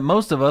 is one that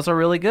most of us are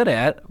really good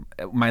at.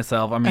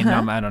 Myself, I mean,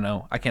 I don't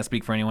know, I can't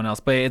speak for anyone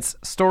else, but it's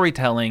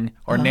storytelling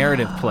or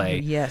narrative play.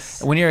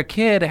 Yes. When you're a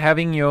kid,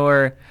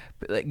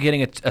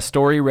 getting a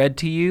story read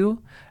to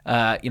you.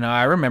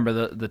 I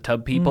remember the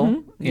Tub People.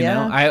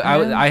 Mm-hmm.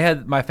 I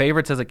had my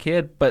favorites as a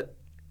kid, but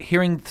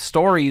hearing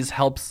stories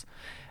helps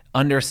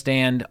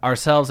understand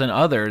ourselves and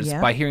others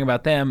by hearing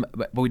about them.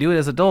 But we do it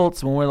as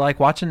adults when we're like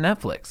watching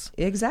Netflix.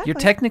 Exactly. You're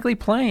technically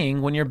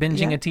playing when you're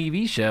binging a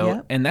TV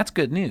show, and that's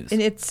good news.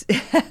 And it's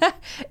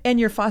and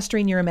you're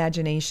fostering your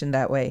imagination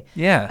that way.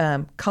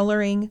 Yeah.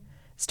 Coloring,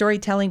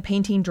 storytelling,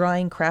 painting,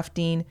 drawing,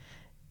 crafting,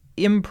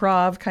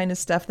 improv kind of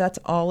stuff, that's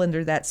all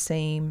under that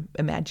same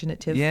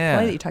imaginative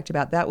play that you talked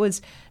about. That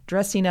was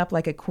dressing up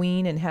like a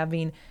queen and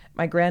having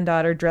my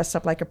granddaughter dress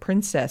up like a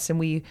princess, and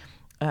we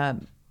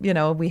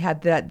we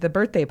had the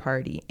birthday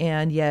party,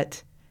 and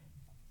yet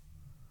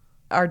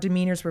our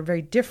demeanors were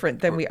very different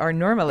than we are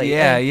normally.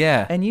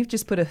 And you've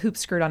just put a hoop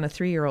skirt on a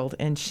 3-year-old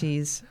and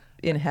she's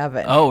in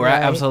heaven. Oh,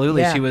 right.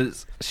 Absolutely.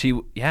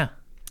 Yeah.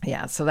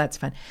 Yeah. So that's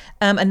fun.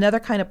 Another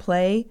kind of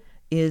play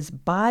is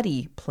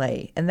body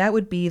play. And that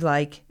would be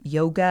like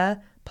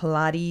yoga,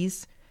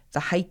 Pilates, the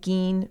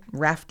hiking,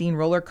 rafting,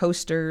 roller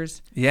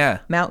coasters,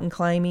 mountain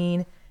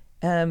climbing.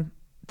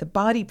 The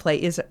body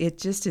play is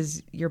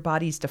your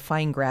body's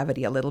defying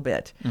gravity a little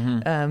bit,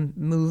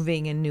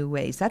 moving in new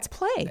ways. That's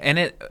play. And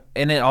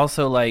it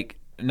also, like,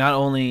 not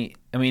only,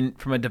 I mean,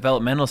 from a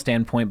developmental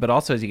standpoint, but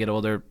also as you get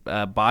older,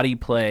 body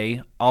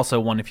play, also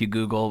one if you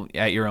Google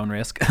at your own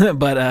risk,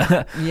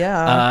 but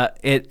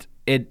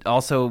it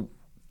also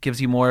gives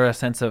you more a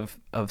sense of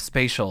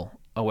spatial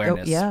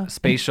awareness,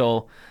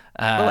 spatial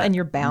and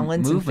your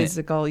balance movement. And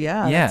physical,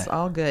 that's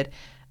all good.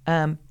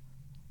 And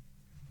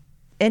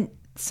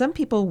some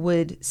people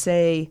would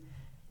say,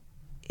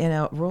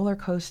 roller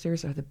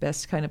coasters are the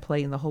best kind of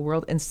play in the whole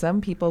world. And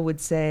some people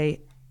would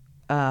say,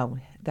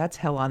 that's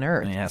hell on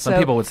earth. Yeah, some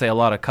people would say a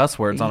lot of cuss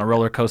words on a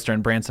roller coaster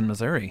in Branson,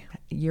 Missouri.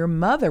 Your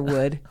mother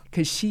would,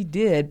 because she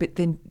did, but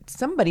then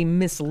somebody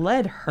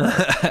misled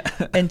her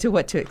into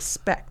what to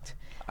expect.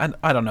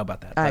 I don't know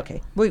about that.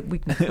 Okay, we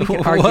can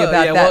argue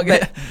about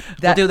that.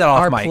 We'll do that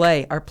off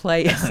mic. Our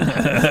play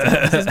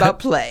is about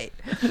play.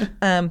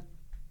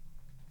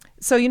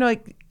 So,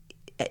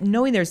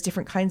 knowing there's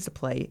different kinds of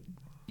play,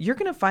 you're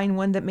going to find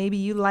one that maybe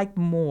you like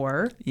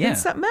more than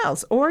something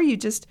else, or you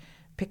just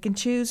pick and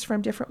choose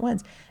from different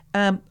ones.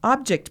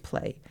 Object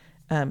play,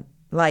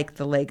 like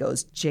the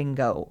Legos,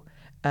 Jenga,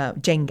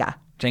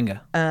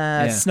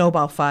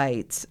 snowball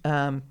fights.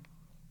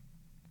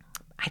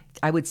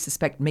 I would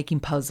suspect making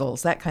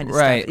puzzles, that kind of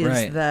stuff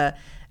is the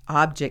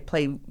object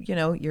play.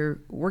 You're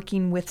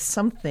working with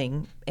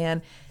something,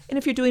 and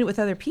if you're doing it with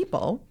other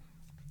people,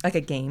 like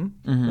a game,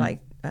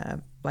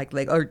 like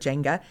Lego or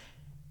Jenga,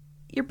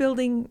 you're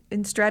building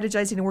and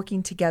strategizing and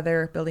working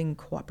together, building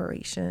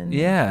cooperation.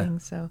 Yeah.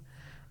 And so,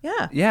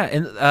 yeah. Yeah,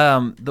 and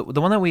the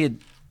one that we had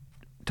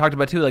talked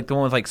about too, like the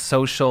one with like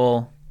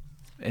social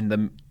and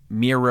the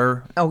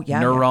mirror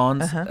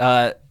neurons.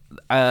 Yeah.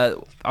 I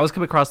was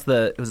coming across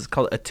it was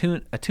called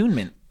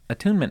attunement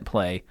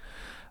play,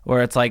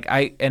 where it's like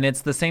and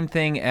it's the same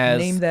thing as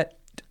name that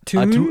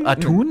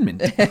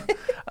attunement.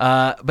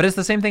 But it's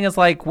the same thing as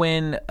like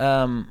when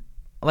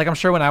like I'm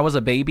sure when I was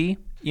a baby,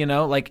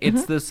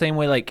 it's the same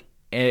way, like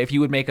if you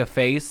would make a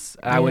face,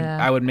 I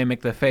would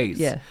mimic the face.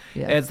 Yeah.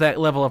 It's that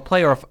level of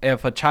play. Or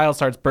if a child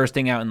starts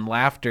bursting out in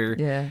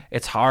laughter,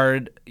 it's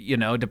hard,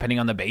 depending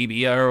on the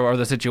baby or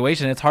the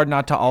situation, it's hard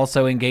not to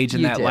also engage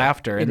in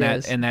laughter and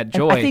that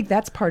joy. And I think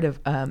that's part of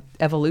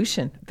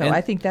evolution, though.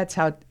 I think that's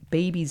how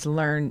babies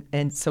learn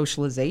and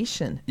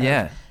socialization.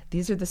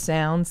 These are the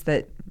sounds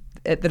that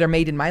are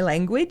made in my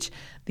language.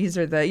 These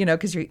are the,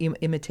 because you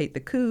imitate the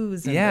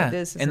coos and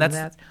this and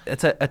that.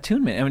 It's an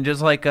attunement. I mean,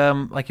 just like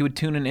you would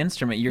tune an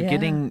instrument,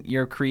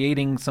 you're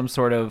creating some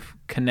sort of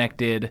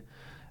connected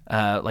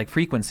like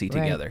frequency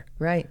together.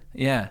 Right.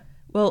 Yeah.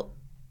 Well,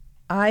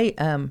 I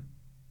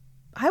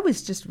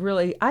was just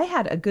really, I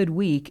had a good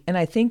week, and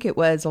I think a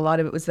lot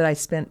of it was that I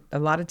spent a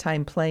lot of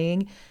time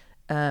playing,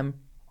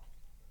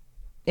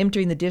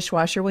 emptying the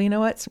dishwasher. Well, you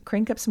know what?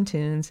 Crank up some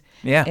tunes.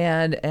 Yeah.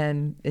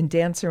 And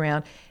dance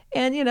around.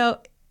 And,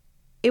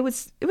 it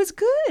was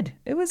good.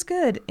 It was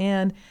good.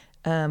 And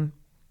when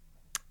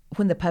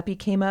the puppy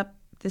came up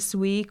this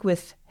week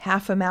with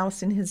half a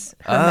mouse in her mouth.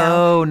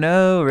 Oh,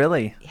 no,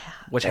 really? Yeah.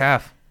 Which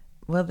half?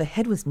 Well, the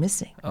head was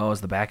missing. Oh, it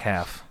was the back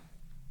half.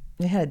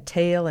 It had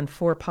tail and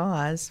 4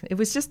 paws. It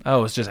was just... Oh,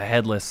 it was just the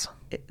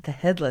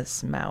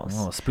headless mouse.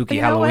 Oh, spooky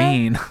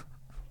Halloween.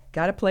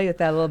 got to play with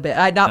that a little bit.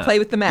 I'd not play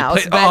with the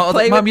mouse.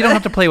 Mom, you don't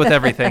have to play with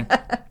everything.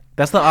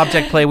 That's the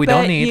object play we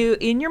don't need. You,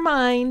 in your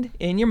mind,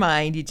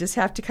 you just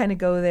have to kind of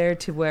go there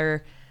to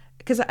where,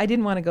 because I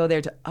didn't want to go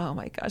there to, oh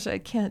my gosh, I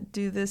can't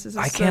do this. This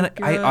is so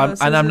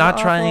gross. I'm not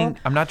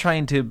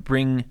trying to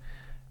bring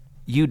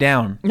you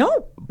down.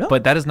 No.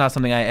 But that is not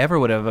something I ever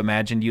would have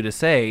imagined you to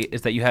say,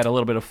 is that you had a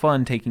little bit of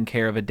fun taking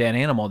care of a dead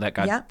animal that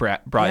got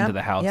brought into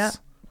the house.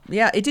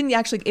 Yeah. It didn't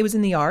actually, it was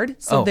in the yard.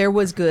 So there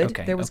was good.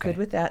 Okay, there was good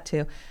with that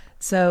too.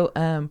 So,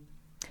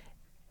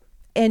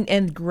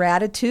 and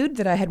gratitude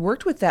that I had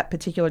worked with that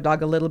particular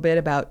dog a little bit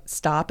about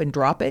stop and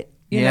drop it.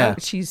 You know,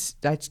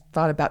 I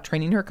thought about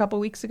training her a couple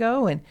weeks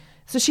ago, and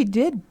so she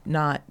did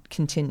not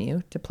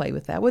continue to play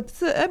with that.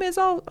 It's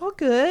all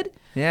good.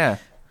 Yeah.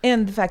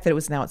 And the fact that it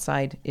was an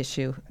outside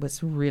issue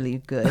was really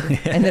good.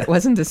 And that it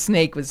wasn't a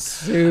snake was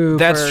super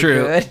That's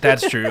true. good.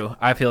 That's true.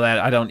 I feel that.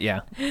 I don't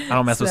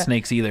mess with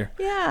snakes either.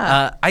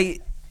 Yeah.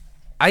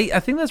 I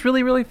think that's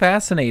really, really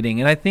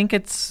fascinating. And I think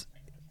it's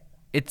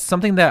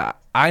something that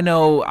I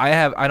know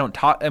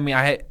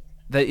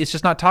it's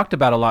just not talked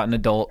about a lot in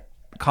adult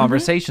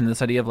conversation,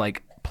 this idea of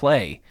like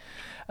play.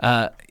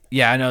 I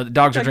know the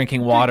dogs are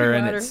drinking water.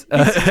 And it's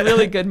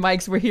really good,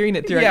 Mike's. We're hearing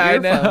it through our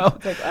earphones. I know.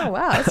 It's like, oh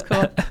wow, that's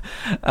cool.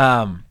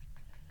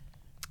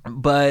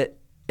 But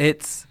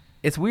it's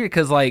weird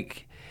because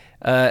like,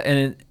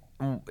 and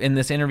in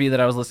this interview that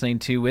I was listening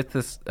to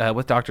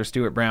with Dr.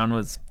 Stuart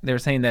Brown they were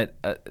saying that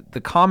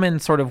the common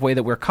sort of way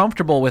that we're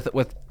comfortable with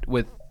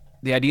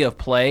the idea of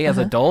play as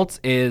adults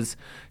is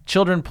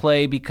children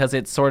play because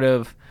it's sort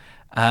of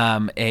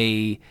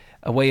a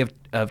way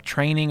of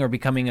training or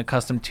becoming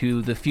accustomed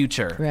to the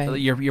future. Right.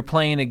 You're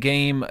playing a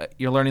game,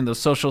 you're learning those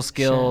social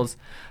skills.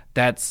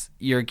 Sure.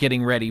 You're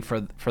getting ready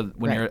for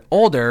when you're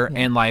older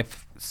and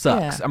life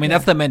sucks. Yeah. I mean,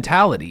 that's the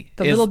mentality.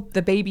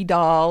 The baby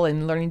doll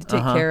and learning to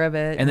take care of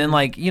it. And then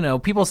like,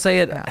 people say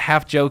it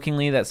half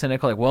jokingly, that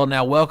cynical, like, well,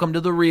 now welcome to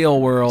the real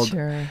world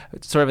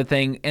sort of a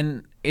thing.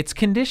 And it's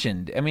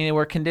conditioned. I mean,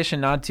 we're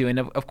conditioned not to. And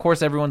of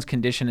course, everyone's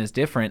condition is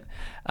different.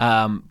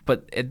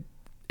 But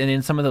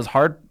in some of those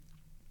hard,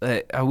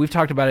 we've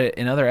talked about it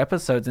in other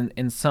episodes,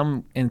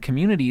 in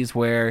communities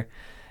where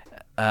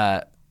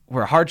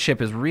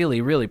hardship is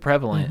really, really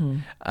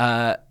prevalent,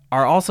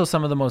 are also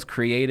some of the most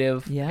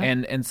creative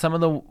and some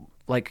of the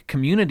like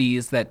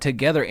communities that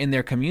together in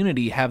their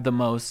community have the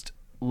most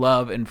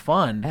love and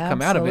fun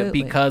come out of it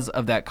because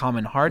of that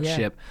common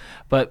hardship.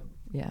 But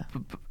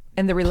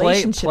and the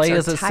relationships play are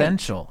is tight.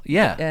 essential.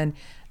 And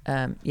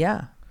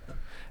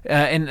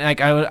and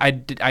like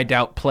I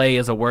doubt play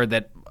is a word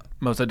that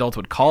most adults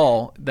would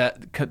call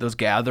those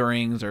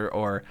gatherings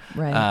or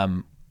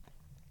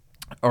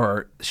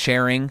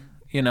sharing,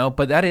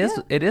 but that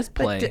is it is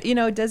play.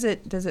 But, does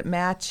it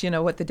match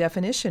what the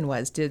definition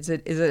was? Is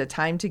it a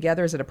time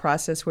together? Is it a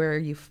process where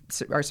you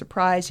are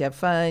surprised, you have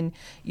fun,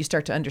 you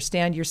start to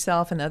understand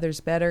yourself and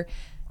others better?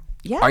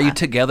 Yeah. Are you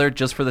together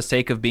just for the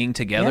sake of being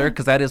together?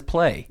 Because that is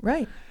play,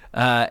 right?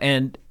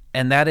 And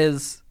that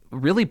is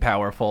really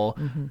powerful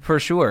for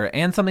sure,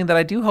 and something that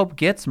I do hope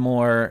gets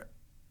more.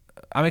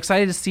 I'm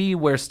excited to see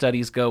where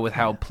studies go with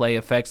how play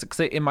affects. Because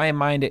in my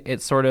mind,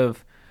 it sort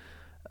of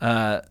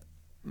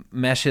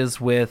meshes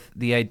with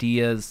the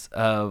ideas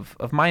of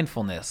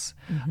mindfulness,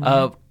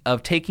 of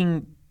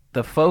taking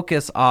the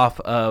focus off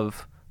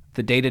of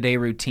the day-to-day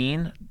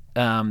routine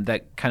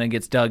that kind of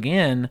gets dug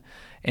in,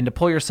 and to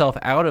pull yourself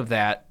out of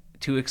that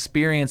to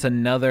experience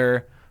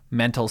another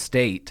mental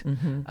state.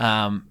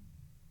 And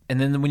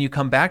then when you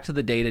come back to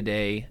the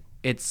day-to-day,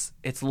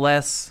 it's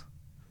less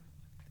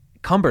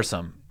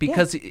cumbersome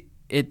because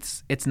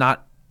it's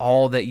not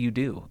all that you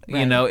do.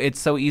 Right. It's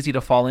so easy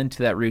to fall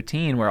into that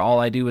routine where all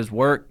I do is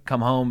work,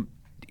 come home,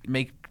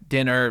 make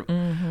dinner,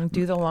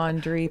 do the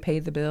laundry, pay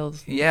the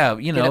bills. Yeah,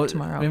 get up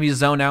tomorrow. Maybe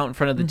zone out in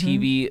front of the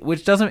TV,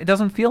 which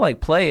doesn't feel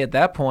like play at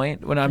that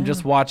point when I'm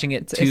just watching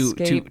it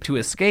to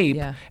escape.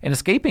 Yeah. And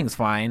escaping's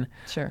fine.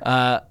 Sure.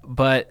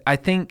 But I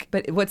think.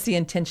 But what's the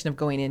intention of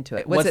going into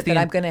it? Was it that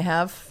I'm going to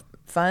have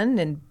fun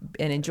and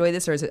enjoy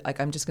this, or is it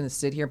like I'm just going to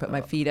sit here and put my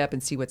feet up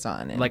and see what's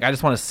on? Like I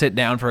just want to sit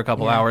down for a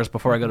couple hours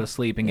before I go to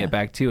sleep and get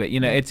back to it.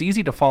 It's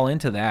easy to fall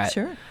into that.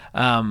 Sure.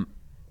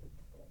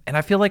 And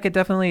I feel like it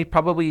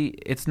definitely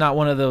it's not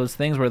one of those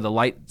things where the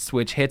light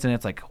switch hits and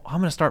it's like, I'm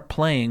going to start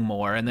playing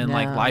more, and then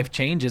like life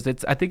changes.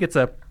 I think it's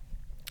a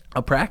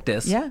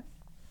practice. Yeah.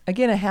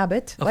 Again, a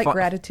habit, like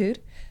gratitude.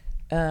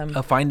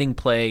 Of finding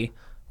play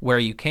where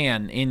you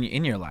can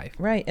in your life.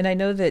 Right. And I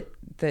know that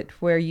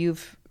where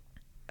you've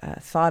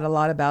thought a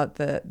lot about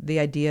the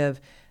idea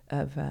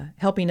of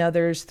helping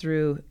others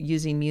through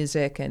using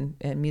music and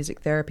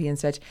music therapy and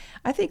such.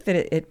 I think that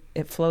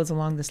it flows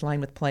along this line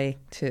with play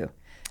too.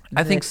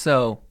 I think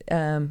so.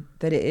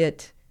 That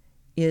it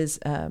is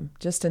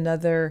just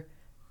another.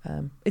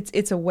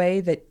 It's a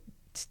way that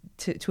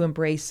to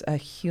embrace a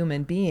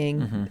human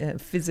being,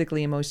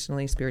 physically,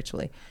 emotionally,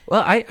 spiritually.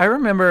 Well, I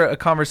remember a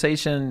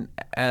conversation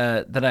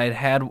that I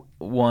had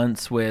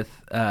once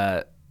with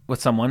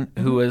someone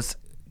who was,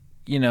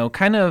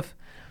 kind of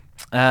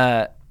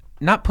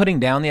not putting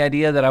down the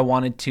idea that I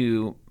wanted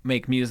to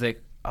make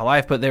music a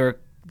life, but they're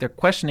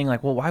questioning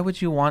like, well, why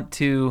would you want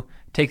to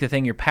take the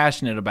thing you're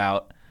passionate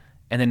about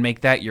and then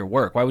make that your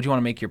work? Why would you want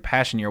to make your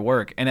passion your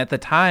work? And at the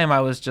time,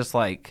 I was just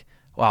like,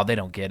 wow, they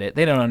don't get it.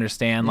 They don't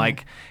understand.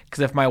 Like,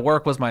 because if my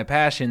work was my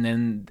passion,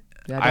 then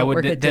I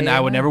would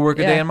never work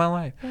a day in my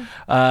life.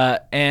 Yeah.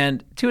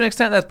 And to an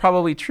extent, that's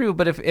probably true.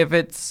 But I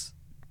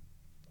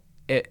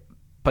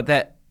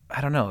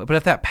don't know. But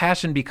if that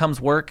passion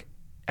becomes work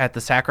at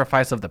the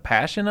sacrifice of the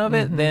passion of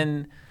it,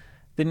 then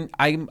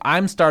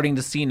I'm starting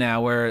to see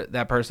now where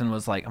that person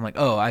was like, I'm like,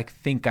 oh, I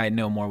think I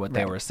know more what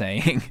they were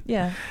saying.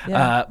 Yeah.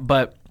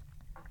 But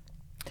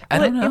I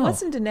don't know. It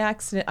wasn't an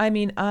accident. I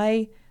mean,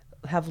 I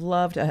have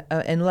loved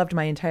and loved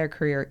my entire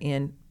career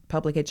in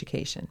public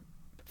education.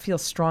 Feel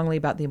strongly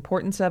about the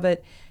importance of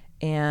it,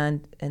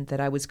 and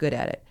that I was good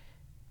at it.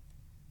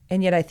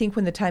 And yet I think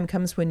when the time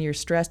comes when you're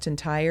stressed and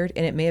tired,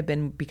 and it may have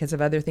been because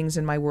of other things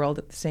in my world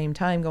at the same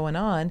time going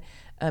on,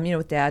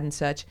 with Dad and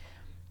such,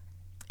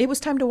 it was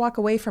time to walk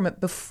away from it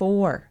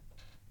before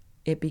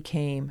it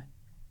became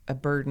a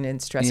burden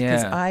and stress,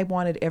 because I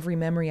wanted every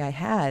memory I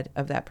had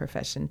of that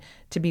profession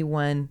to be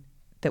one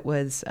that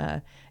was,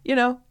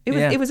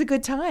 it was a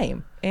good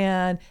time.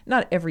 And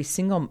not every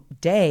single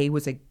day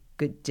was a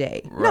good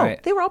day. Right.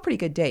 No, they were all pretty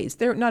good days.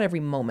 Not every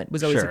moment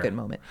was always a good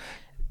moment.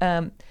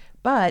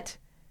 But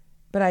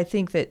I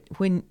think that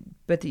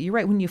you're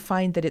right, when you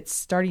find that it's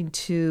starting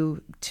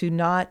to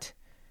not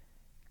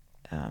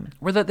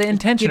where the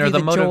intention or the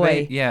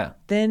motivation,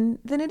 then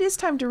it is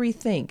time to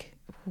rethink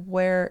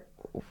where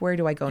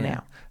do I go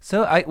now.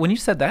 So when you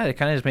said that, it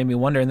kind of just made me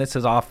wonder, and this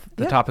is off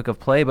the topic of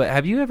play, but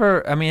have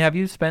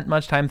you spent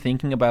much time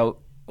thinking about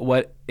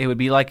what it would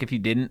be like if you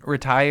didn't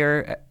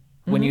retire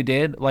when you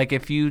did? Like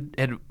if you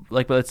had,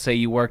 like, let's say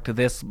you worked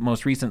this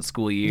most recent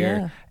school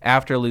year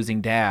after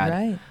losing Dad.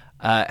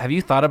 Right. Have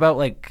you thought about,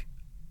 like,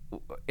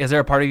 is there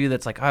a part of you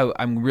that's like, oh,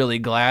 I'm really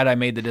glad I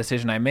made the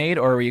decision I made?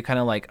 Or were you kind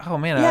of like, oh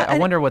man, I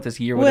wonder what this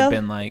year would have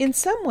been like? In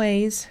some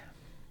ways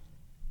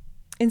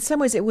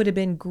it would have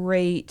been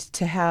great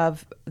to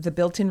have the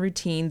built-in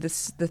routine, the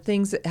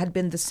things that had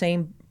been the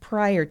same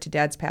prior to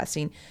Dad's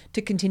passing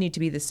to continue to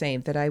be the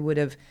same, that I would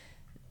have,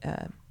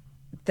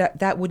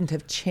 that wouldn't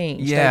have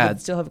changed. Yeah. I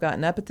would still have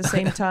gotten up at the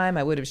same time.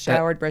 I would have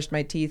showered, brushed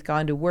my teeth,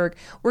 gone to work,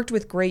 worked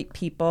with great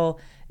people,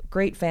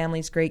 great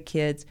families, great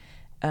kids,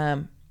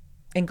 and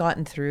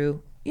gotten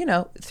through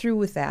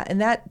with that.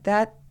 And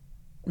that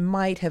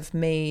might have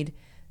made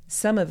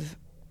some of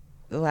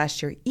the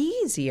last year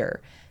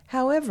easier.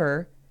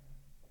 However,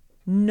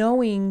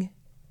 knowing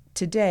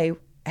today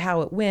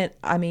how it went,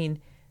 I mean,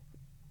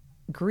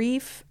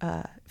 grief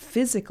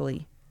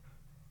physically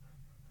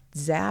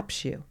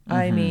zaps you.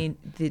 I mean,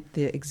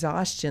 the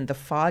exhaustion, the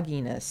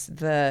fogginess,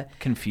 the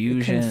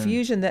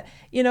confusion that,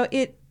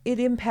 it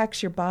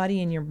impacts your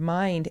body and your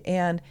mind.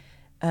 And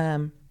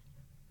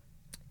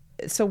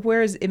so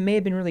whereas it may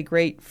have been really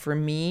great for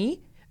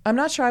me, I'm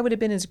not sure I would have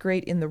been as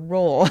great in the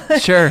role.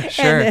 Sure.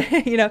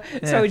 And,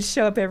 so I would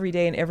show up every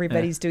day and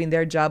everybody's doing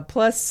their job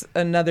plus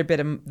another bit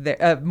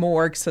of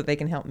more so they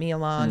can help me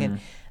along.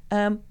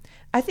 And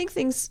I think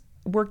things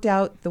worked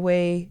out the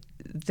way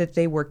that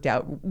they worked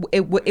out.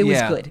 It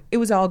was good. It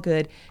was all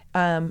good.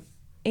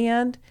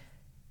 And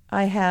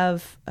I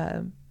have,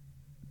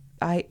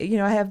 I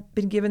have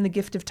been given the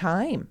gift of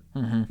time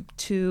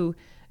to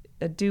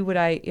do what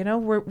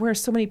where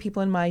so many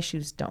people in my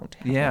shoes don't.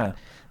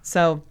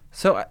 So,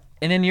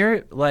 and in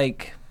your,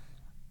 like,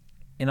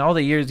 in all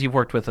the years you've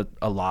worked with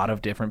a lot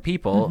of different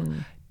people,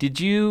 did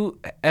you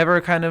ever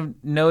kind of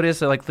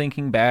notice, or like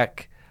thinking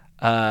back,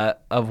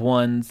 of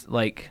one's,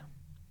 like,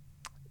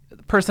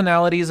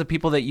 personalities of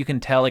people that you can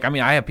tell, like, I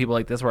mean, I have people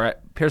like this where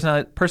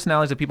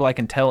personalities of people I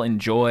can tell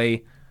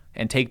enjoy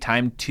and take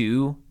time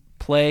to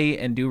play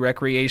and do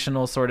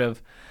recreational sort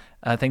of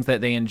things that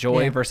they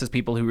enjoy versus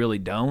people who really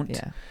don't.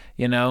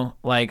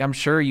 Like, I'm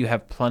sure you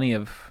have plenty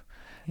of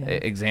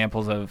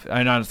examples of,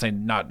 I'm not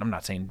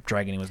saying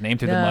drag anyone's name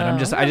through the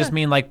mud. I just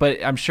mean, like,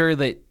 but I'm sure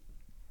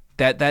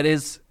that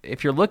is,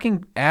 if you're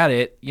looking at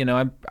it,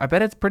 I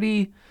bet it's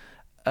pretty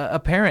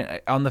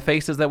apparent on the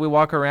faces that we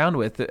walk around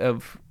with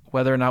of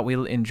whether or not we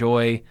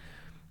enjoy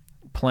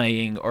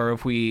playing or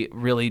if we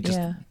really just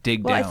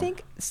dig down. Well, I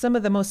think some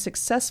of the most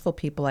successful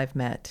people I've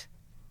met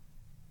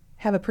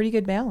have a pretty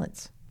good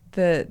balance.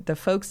 The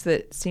folks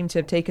that seem to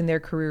have taken their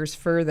careers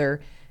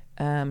further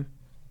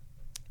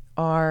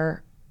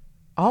are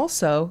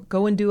also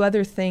go and do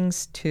other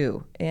things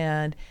too,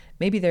 and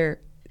maybe they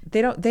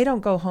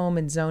don't go home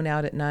and zone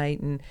out at night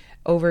and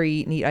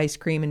overeat and eat ice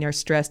cream and are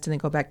stressed and then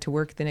go back to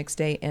work the next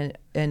day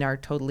and are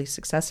totally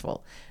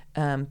successful.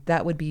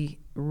 That would be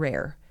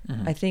rare.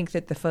 I think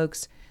that the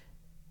folks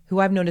who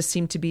I've noticed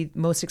seem to be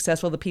most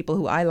successful, the people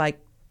who I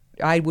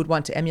would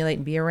want to emulate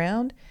and be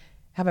around,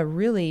 have a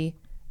really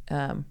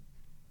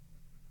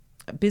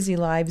busy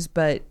lives,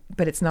 but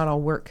it's not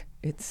all work.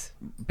 It's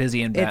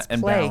busy and play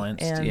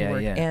balanced, and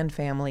work and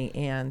family,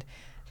 and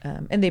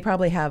they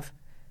probably have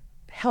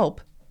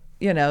help.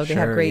 They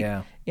have great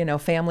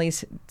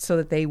families so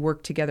that they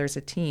work together as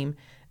a team.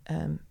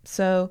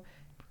 So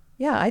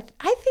Yeah, I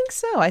think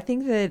so. I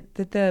think that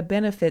the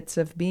benefits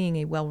of being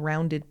a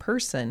well-rounded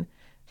person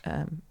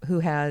who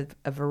have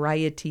a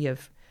variety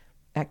of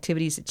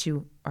activities that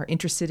you are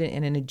interested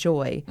in and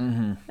enjoy,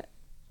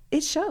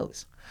 it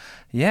shows.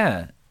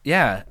 Yeah,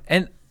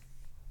 and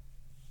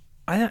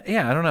I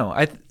don't know.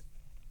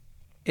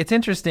 It's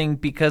interesting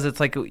because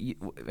it's like,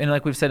 and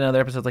like we've said in other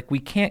episodes, like we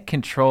can't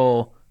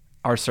control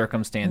our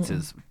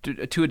circumstances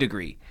to a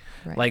degree.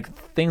 Right. Like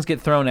things get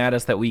thrown at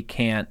us that we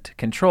can't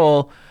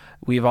control.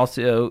 We've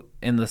also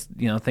in this,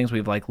 things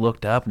we've like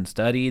looked up and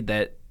studied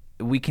that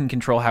we can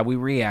control how we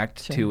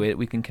react to it.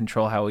 We can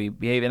control how we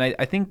behave, and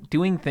I think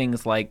doing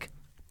things like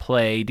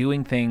play,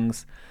 doing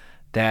things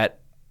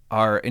that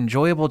are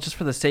enjoyable just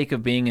for the sake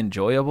of being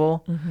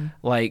enjoyable,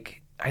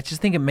 like I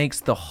just think it makes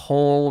the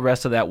whole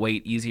rest of that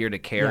weight easier to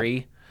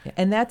carry. Yeah.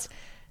 And that's,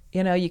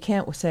 you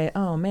can't say,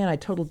 oh man, I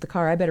totaled the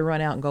car, I better run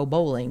out and go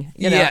bowling.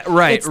 Yeah,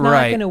 right, it's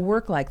not going to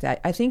work like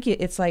that. I think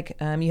it's like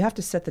you have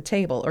to set the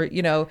table, or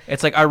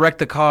it's like I wrecked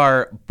the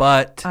car,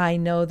 but I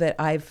know that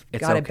I've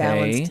got a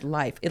balanced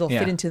life. It'll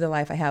fit into the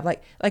life I have.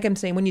 Like I'm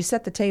saying, when you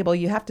set the table,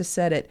 you have to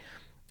set it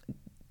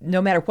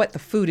no matter what the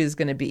food is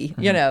going to be.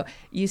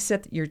 You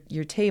set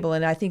your table,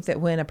 and I think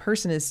that when a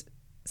person is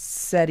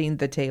setting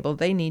the table,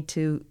 they need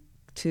to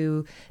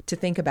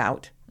think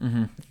about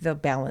the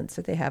balance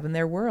that they have in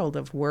their world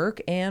of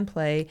work and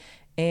play,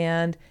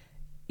 and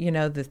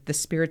the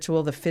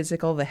spiritual, the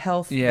physical, the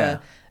health.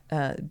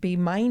 Be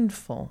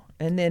mindful,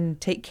 and then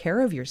take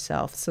care of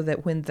yourself so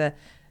that when the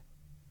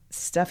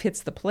stuff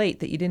hits the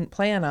plate that you didn't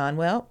plan on,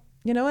 well,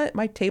 you know what,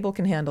 my table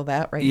can handle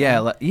that right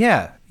now.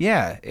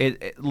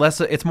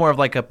 It's more of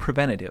like a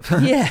preventative.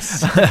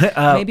 Yes.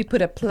 Maybe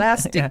put a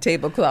plastic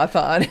tablecloth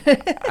on.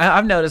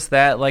 I've noticed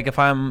that, like if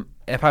I've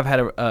had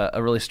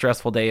a really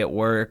stressful day at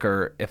work,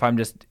 or if I'm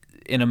just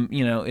in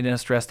a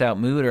stressed out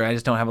mood, or I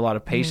just don't have a lot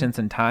of patience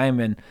and time,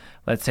 and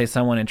let's say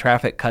someone in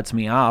traffic cuts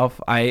me off,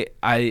 I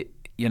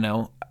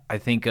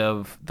think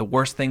of the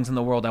worst things in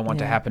the world I want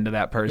to happen to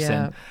that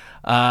person.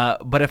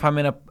 But if I'm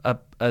in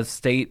a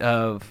state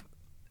of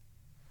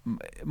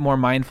more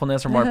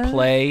mindfulness or more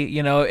play,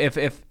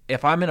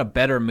 if I'm in a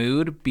better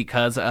mood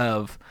because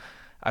of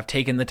I've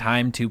taken the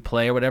time to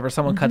play or whatever,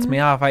 someone cuts me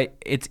off,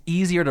 it's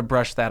easier to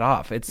brush that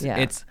off. It's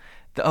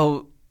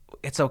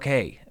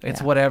okay.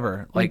 It's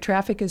whatever. When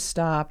traffic is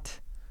stopped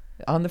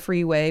on the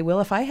freeway, well,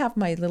 if I have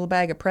my little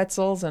bag of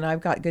pretzels and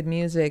I've got good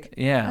music,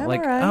 I'm all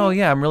right. Oh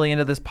yeah, I'm really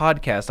into this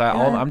podcast.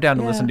 I'm down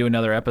to listen to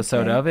another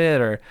episode of it,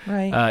 or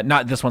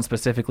not this one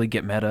specifically,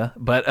 get meta,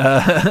 but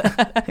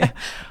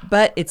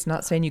but it's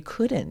not saying you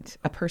couldn't.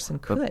 A person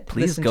could. But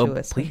please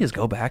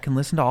go back and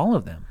listen to all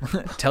of them.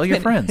 Tell your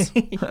friends.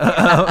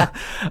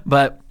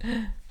 But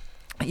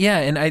yeah,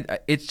 and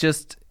it's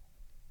just,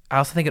 I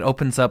also think it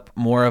opens up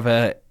more of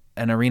an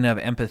arena of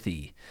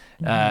empathy.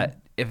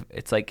 If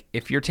it's like,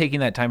 if you're taking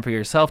that time for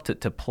yourself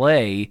to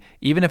play,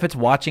 even if it's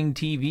watching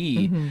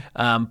TV,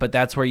 but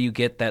that's where you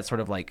get that sort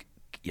of like,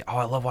 oh,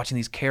 I love watching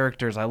these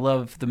characters. I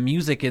love the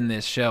music in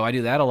this show. I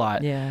do that a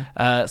lot.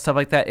 Stuff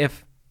like that.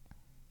 If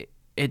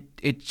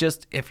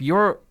if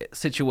your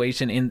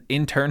situation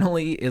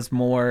internally is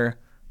more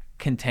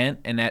content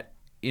and at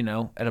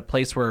a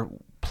place where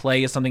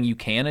play is something you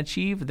can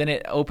achieve, then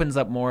it opens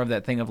up more of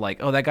that thing of like,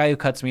 oh, that guy who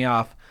cuts me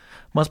off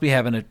must be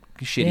having a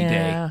shitty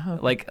day.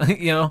 Like,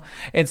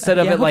 instead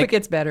of it like, it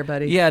gets better,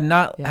 buddy.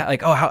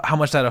 Like, oh, how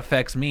much that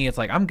affects me. It's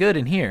like, I'm good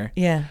in here.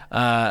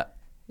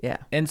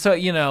 And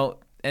so,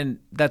 and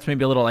that's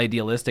maybe a little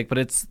idealistic, but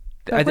it's.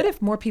 But what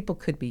if more people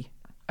could be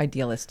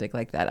idealistic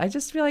like that? I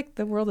just feel like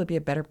the world would be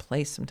a better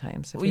place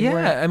sometimes.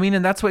 I mean,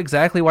 and that's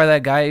exactly why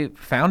that guy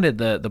founded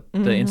the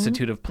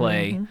Institute of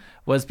Play,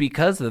 was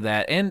because of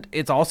that. And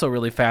it's also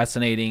really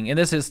fascinating. And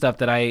this is stuff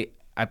that I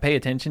pay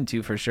attention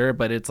to for sure,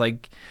 but it's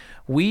like,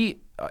 we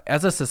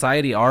as a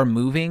society are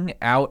moving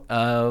out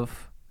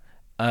of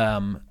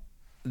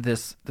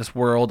this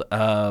world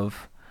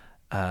of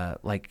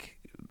like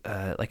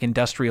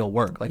industrial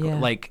work,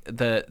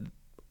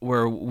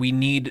 where we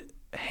need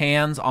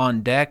hands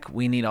on deck,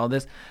 we need all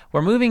this.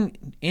 We're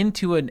moving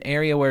into an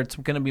area where it's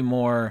going to be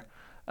more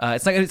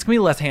it's going to be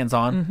less hands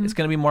on. It's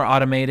going to be more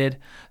automated.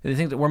 I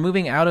think that we're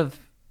moving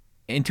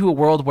into a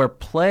world where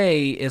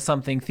play is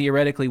something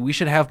theoretically we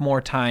should have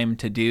more time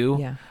to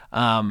do.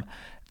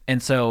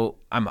 And so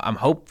I'm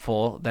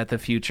hopeful that the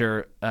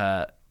future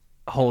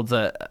holds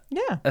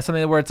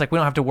something where it's like we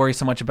don't have to worry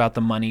so much about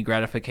the money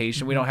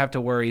gratification. We don't have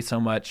to worry so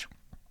much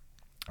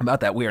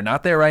about that. We are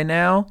not there right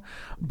now,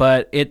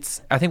 but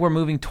I think we're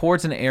moving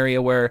towards an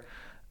area where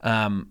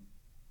I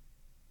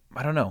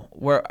don't know,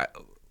 where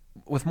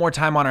with more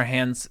time on our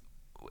hands,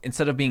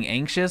 instead of being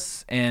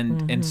anxious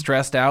and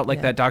stressed out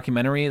like that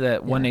documentary,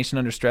 that One Nation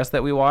Under Stress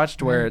that we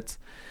watched, where it's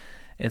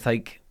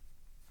like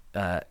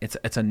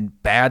it's a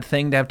bad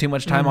thing to have too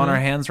much time on our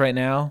hands right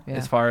now,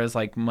 as far as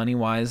like money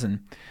wise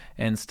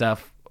and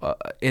stuff.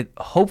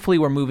 Hopefully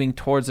we're moving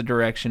towards a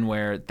direction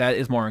where that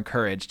is more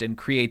encouraged, and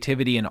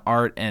creativity and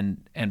art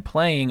and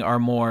playing are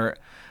more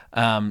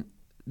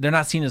they're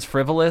not seen as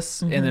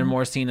frivolous, and they're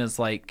more seen as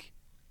like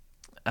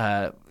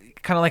kind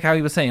kind of like how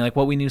he was saying, like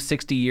what we knew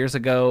 60 years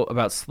ago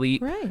about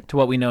sleep to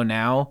what we know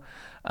now.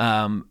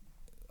 I'm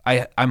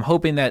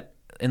hoping that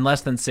in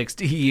less than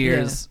 60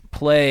 years,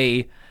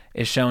 play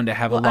is shown to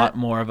have a lot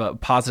more of a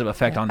positive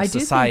effect on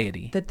society. I do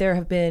think that there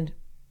have been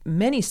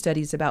many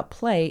studies about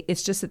play.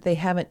 It's just that they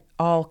haven't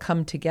all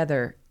come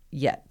together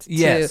yet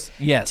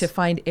to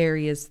find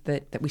areas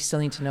that we still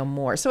need to know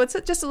more. So it's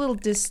just a little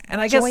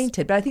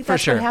disjointed, but I think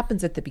that's what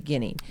happens at the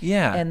beginning.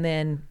 Yeah. And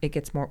then it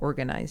gets more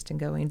organized and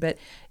going. But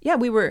yeah,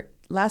 we were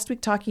last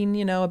week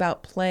talking,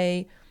 about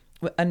play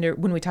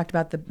when we talked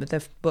about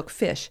the book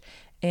Fish,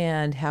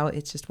 and how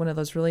it's just one of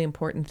those really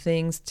important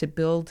things to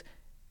build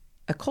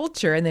a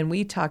culture. And then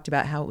we talked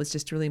about how it was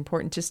just really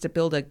important just to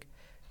build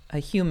a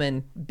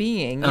human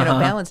being,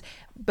 balance.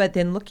 But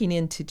then looking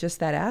into just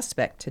that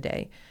aspect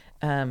today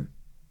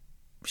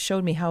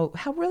showed me how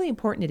really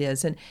important it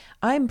is. And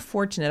I'm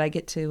fortunate I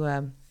get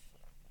to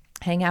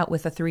hang out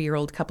with a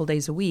 3-year-old a couple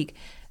days a week.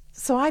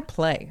 So I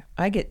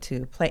get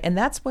to play. And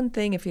that's one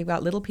thing, if you've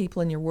got little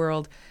people in your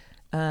world,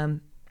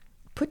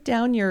 put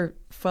down your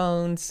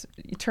phones,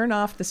 you turn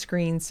off the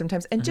screens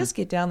sometimes, and just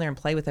get down there and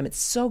play with them. It's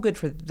so good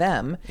for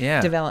them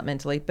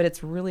developmentally, but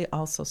it's really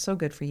also so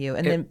good for you.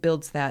 And then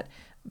builds that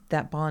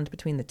bond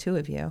between the two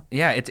of you.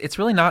 Yeah, it's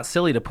really not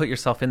silly to put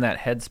yourself in that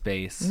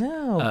headspace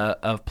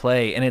of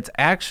play. And it's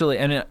actually,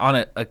 on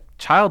a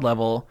child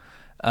level,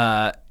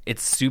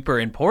 it's super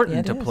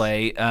important to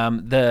play.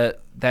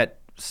 That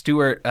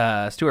Stuart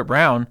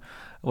Brown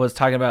was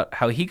talking about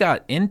how he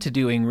got into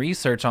doing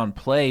research on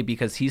play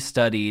because he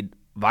studied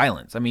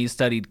violence. I mean, he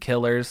studied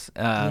killers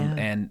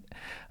and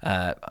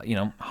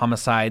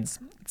homicides,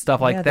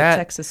 stuff like that. The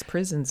Texas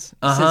prisons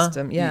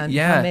system. Yeah. And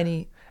how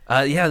many?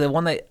 The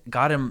one that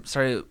got him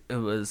started, it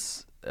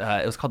was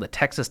called the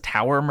Texas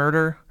Tower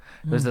Murder.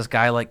 It was this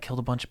guy killed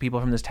a bunch of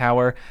people from this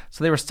tower.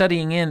 So they were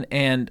studying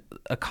and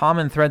a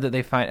common thread that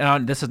they find,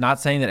 and this is not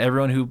saying that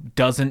everyone who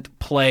doesn't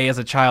play as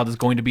a child is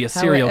going to be a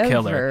serial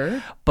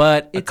killer,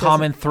 but a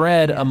common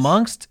thread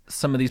amongst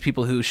some of these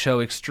people who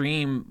show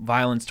extreme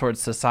violence towards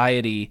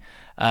society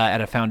at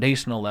a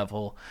foundational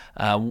level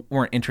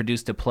weren't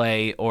introduced to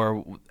play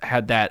or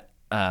had that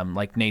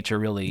nature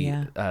really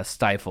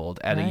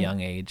stifled at a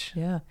young age.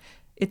 Yeah,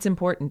 it's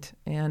important,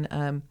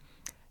 and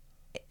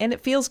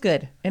it feels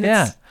good. And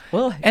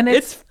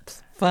it's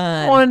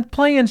fun. Well, and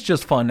playing's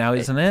just fun now,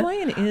 isn't it?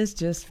 Playing is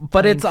just fun.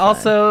 But it's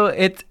also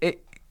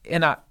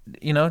and I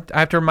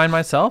have to remind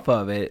myself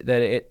of it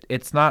that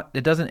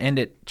it doesn't end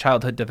at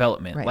childhood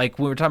development. Right. Like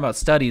when we're talking about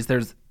studies,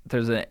 there's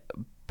a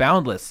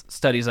boundless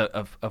studies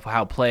of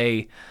how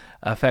play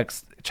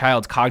affects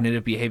child's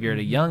cognitive behavior at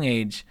a young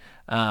age,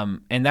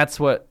 and that's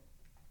what.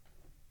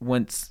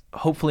 Once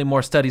hopefully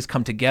more studies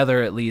come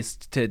together, at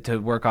least to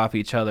work off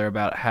each other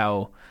about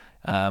how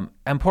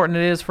important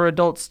it is for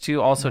adults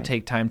to also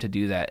take time to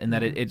do that, and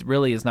that it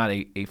really is not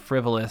a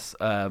frivolous,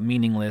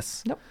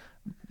 meaningless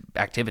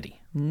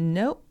activity.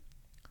 Nope,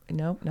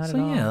 not at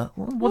all. Yeah,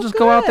 we'll just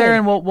go out there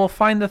and we'll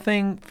find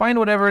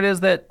whatever it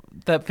is that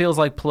feels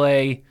like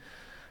play,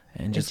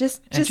 and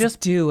just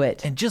do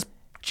it, and just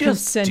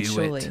consensually.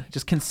 do it.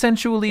 Just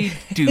consensually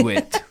do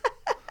it.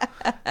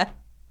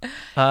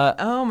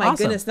 Oh my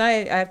goodness! Now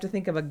I have to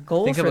think of a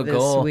goal for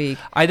this week.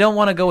 I don't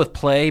want to go with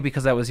play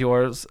because that was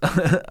yours.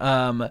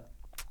 I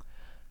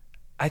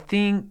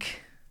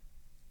think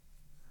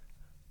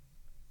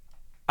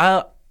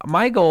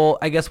my goal,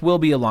 I guess, will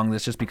be along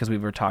this just because we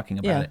were talking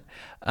about it.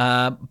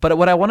 But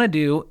what I want to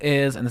do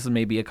is, and this is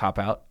maybe a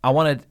cop-out, I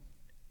want to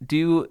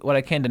do what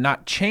I can to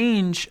not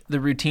change the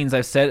routines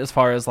I've set as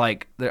far as I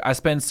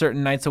spend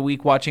certain nights a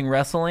week watching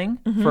wrestling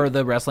for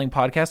the wrestling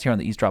podcast here on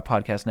the Eavesdrop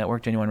Podcast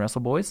Network, Genuine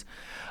Wrestle Boys.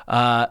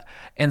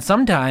 And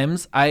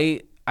sometimes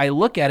I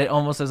look at it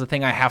almost as a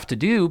thing I have to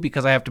do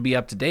because I have to be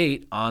up to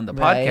date on the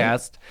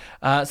podcast.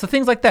 So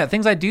things like that,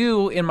 things I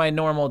do in my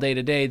normal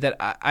day-to-day that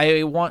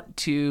I want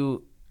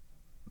to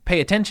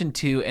pay attention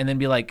to and then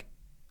be like,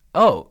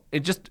 oh, it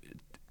just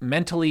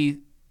mentally,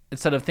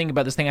 instead of thinking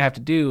about this thing I have to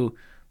do,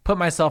 put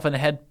myself in a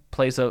head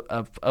place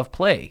of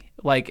play.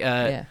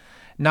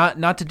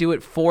 Not to do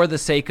it for the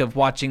sake of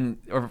watching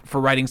or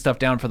for writing stuff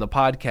down for the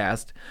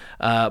podcast,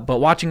 but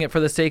watching it for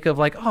the sake of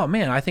oh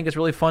man, I think it's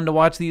really fun to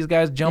watch these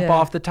guys jump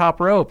off the top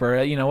rope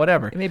or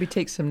whatever. Maybe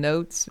take some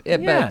notes.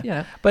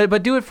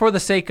 But do it for the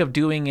sake of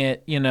doing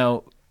it.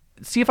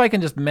 See if I can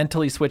just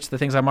mentally switch the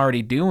things I'm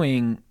already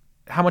doing.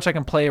 How much I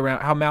can play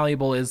around. How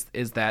malleable is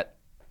that?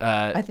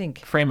 I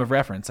think frame of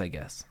reference. I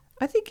guess.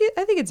 I think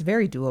it's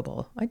very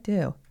doable. I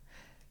do.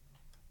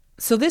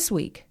 So this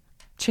week,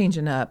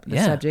 changing up the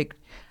subject,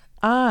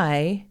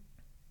 I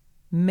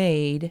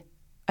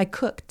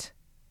cooked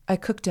a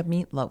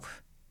meatloaf.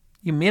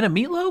 You made a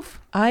meatloaf?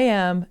 I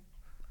am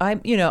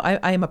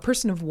a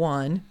person of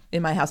one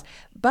in my house,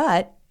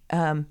 but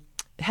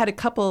had a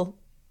couple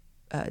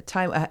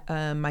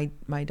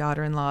my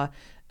daughter-in-law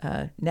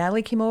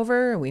Natalie came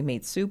over. We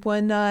made soup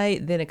one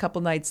night. Then a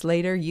couple nights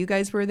later, you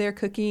guys were there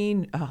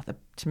cooking. Oh, the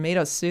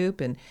tomato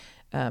soup and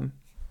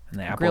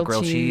the apple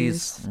grilled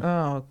cheese.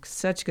 Oh,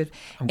 such good.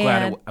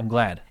 I'm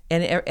glad.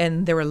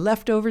 And there were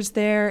leftovers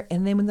there.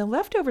 And then when the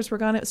leftovers were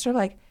gone, it was sort of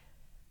like,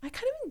 I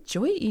kind of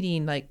enjoy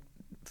eating like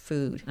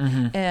food.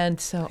 And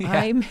so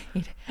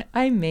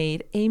I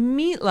made a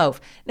meatloaf.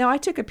 Now I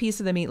took a piece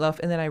of the meatloaf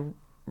and then I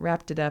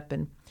wrapped it up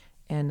and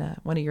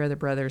one of your other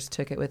brothers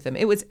took it with them.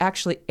 It was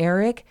actually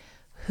Eric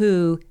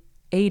who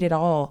ate it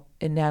all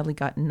and Natalie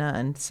got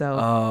none.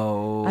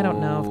 So I don't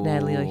know if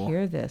Natalie will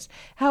hear this.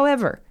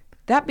 However,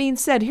 that being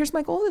said, here's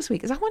my goal this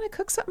week is I want to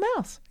cook something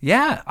else.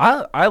 Yeah,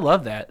 I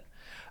love that.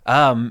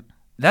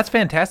 That's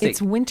fantastic.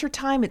 It's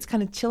wintertime. It's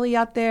kind of chilly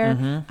out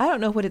there. I don't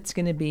know what it's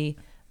going to be,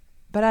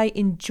 but I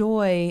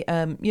enjoy,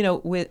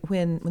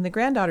 when the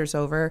granddaughter's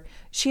over,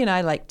 she and I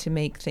like to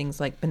make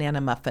things like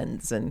banana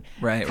muffins and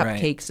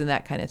cupcakes and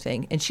that kind of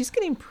thing. And she's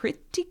getting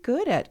pretty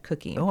good at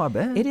cooking. Oh, I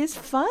bet. It is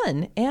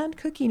fun and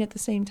cooking at the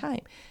same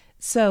time.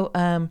 So,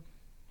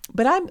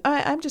 but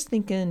I'm just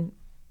thinking,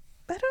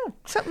 I don't know,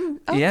 something.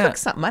 I'll cook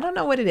something. I don't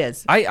know what it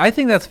is. I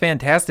think that's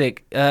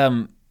fantastic.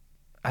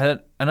 I know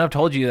I've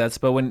told you this,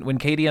 but when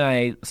Katie and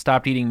I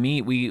stopped eating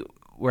meat, we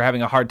were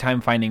having a hard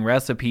time finding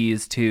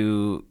recipes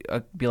to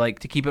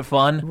to keep it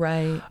fun.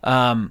 Right.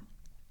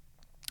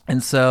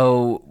 And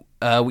so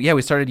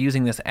we started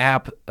using this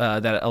app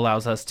that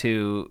allows us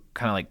to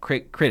kind of like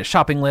create a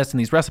shopping list and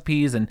these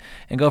recipes and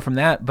go from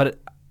that. But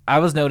I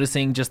was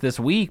noticing just this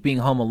week being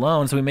home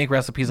alone, so we make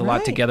recipes a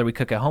lot together. We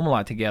cook at home a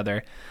lot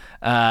together.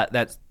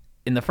 That's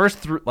in the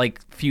first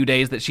few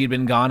days that she'd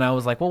been gone, I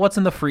was like, well, what's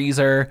in the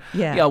freezer?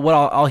 Yeah.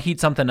 I'll heat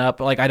something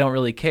up. Like, I don't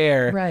really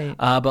care. Right.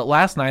 But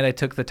last night I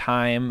took the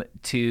time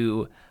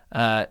to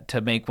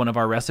make one of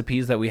our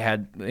recipes that we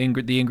had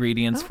the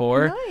ingredients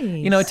for. Nice.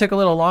 It took a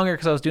little longer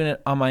because I was doing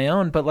it on my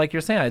own. But like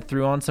you're saying, I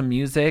threw on some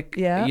music.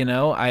 Yeah.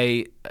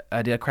 I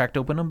cracked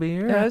open a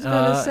beer. I was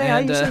going to say,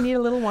 I usually need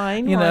a little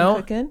wine while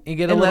I'm cooking. You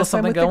get a little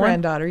something going.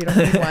 Unless I'm with the granddaughter, you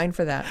don't need wine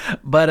for that.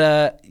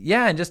 But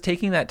and just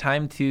taking that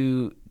time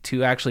to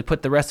actually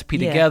put the recipe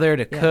together,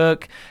 to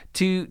cook,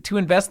 to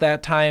invest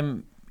that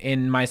time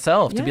in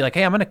myself, to be like,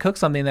 hey, I'm going to cook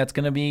something that's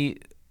going to be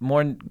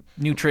more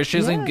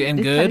nutritious and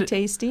good. Kind of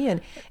tasty.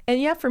 And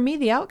for me,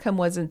 the outcome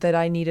wasn't that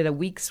I needed a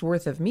week's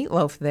worth of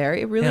meatloaf there.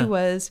 It really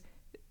was,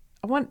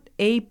 I want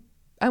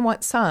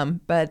some,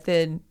 but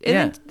then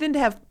to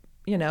have,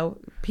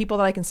 people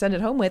that I can send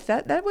it home with,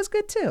 that was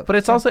good too. But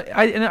it's also,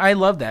 I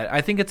love that.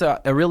 I think it's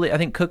I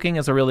think cooking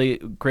is a really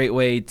great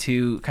way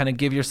to kind of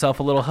give yourself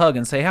a little hug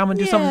and say, hey, I'm going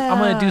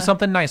to do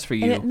something nice for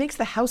you. And it makes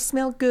the house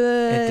smell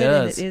good. It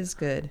does. And it is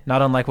good.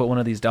 Not unlike what one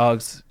of these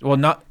dogs, or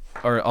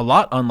a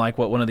lot unlike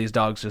what one of these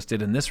dogs just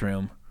did in this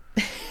room.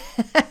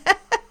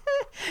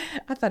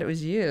 I thought it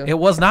was you. It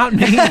was not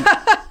me.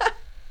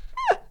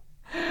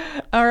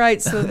 All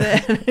right, so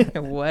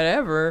then,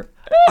 whatever.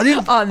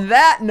 On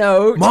that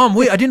note. Mom,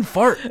 wait, I didn't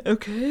fart.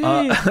 Okay.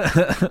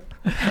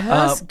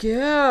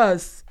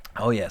 Yes.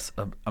 Oh, yes.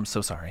 I'm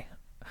so sorry.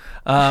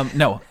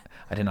 No,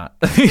 I did not.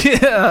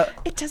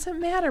 It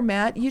doesn't matter,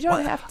 Matt. You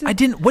don't have to. I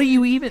didn't. What do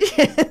you even?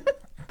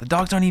 The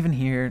dogs aren't even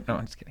here. No,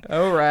 I'm just kidding.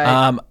 All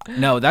right.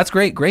 No, that's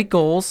great. Great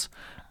goals.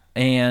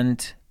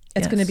 And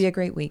it's going to be a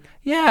great week.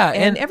 Yeah.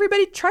 And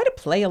everybody try to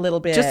play a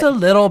little bit. Just a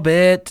little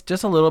bit.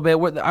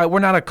 We're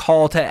not a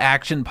call to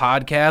action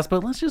podcast,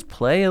 but let's just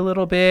play a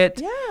little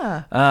bit.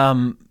 Yeah.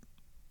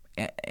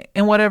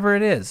 And whatever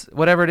it is,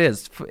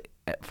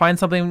 find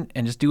something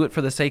and just do it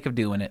for the sake of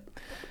doing it.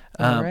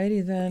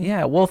 Alrighty then.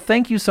 Yeah. Well,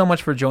 thank you so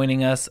much for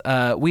joining us.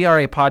 We are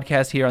a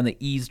podcast here on the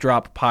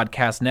Eavesdrop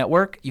Podcast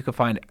Network. You can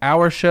find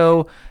our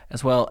show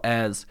as well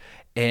as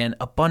an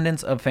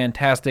abundance of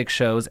fantastic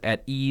shows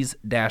at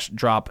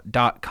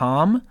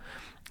ease-drop.com.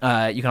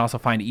 You can also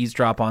find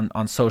Eavesdrop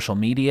on social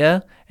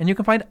media, and you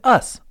can find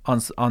us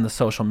on the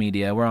social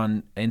media. We're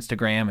on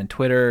Instagram and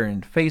Twitter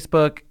and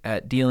Facebook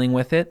at Dealing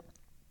With It.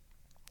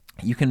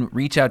 You can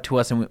reach out to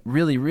us, and we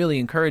really, really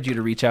encourage you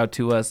to reach out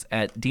to us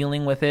at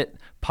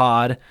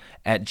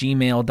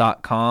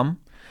dealingwithitpod@gmail.com.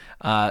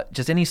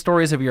 Just any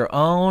stories of your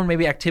own,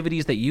 maybe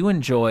activities that you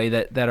enjoy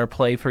that are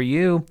play for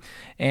you,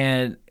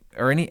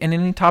 or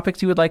any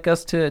topics you would like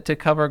us to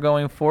cover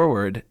going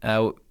forward,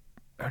 or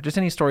just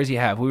any stories you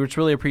have. We would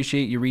really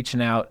appreciate you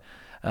reaching out.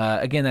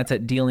 Again, that's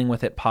at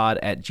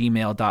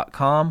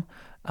dealingwithitpod@gmail.com.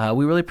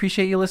 We really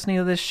appreciate you listening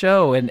to this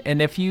show.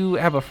 And if you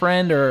have a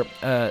friend or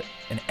an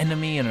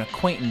enemy, an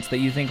acquaintance that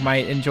you think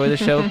might enjoy the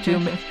show too,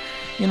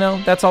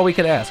 that's all we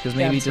could ask, is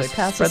maybe just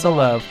spread the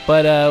love.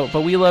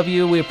 But we love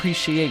you. We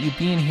appreciate you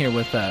being here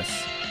with us.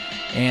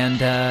 And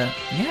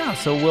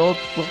so we'll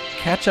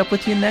catch up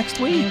with you next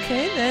week.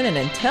 Okay then, and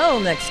until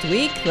next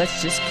week,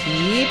 let's just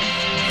keep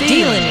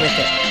dealing with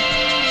it.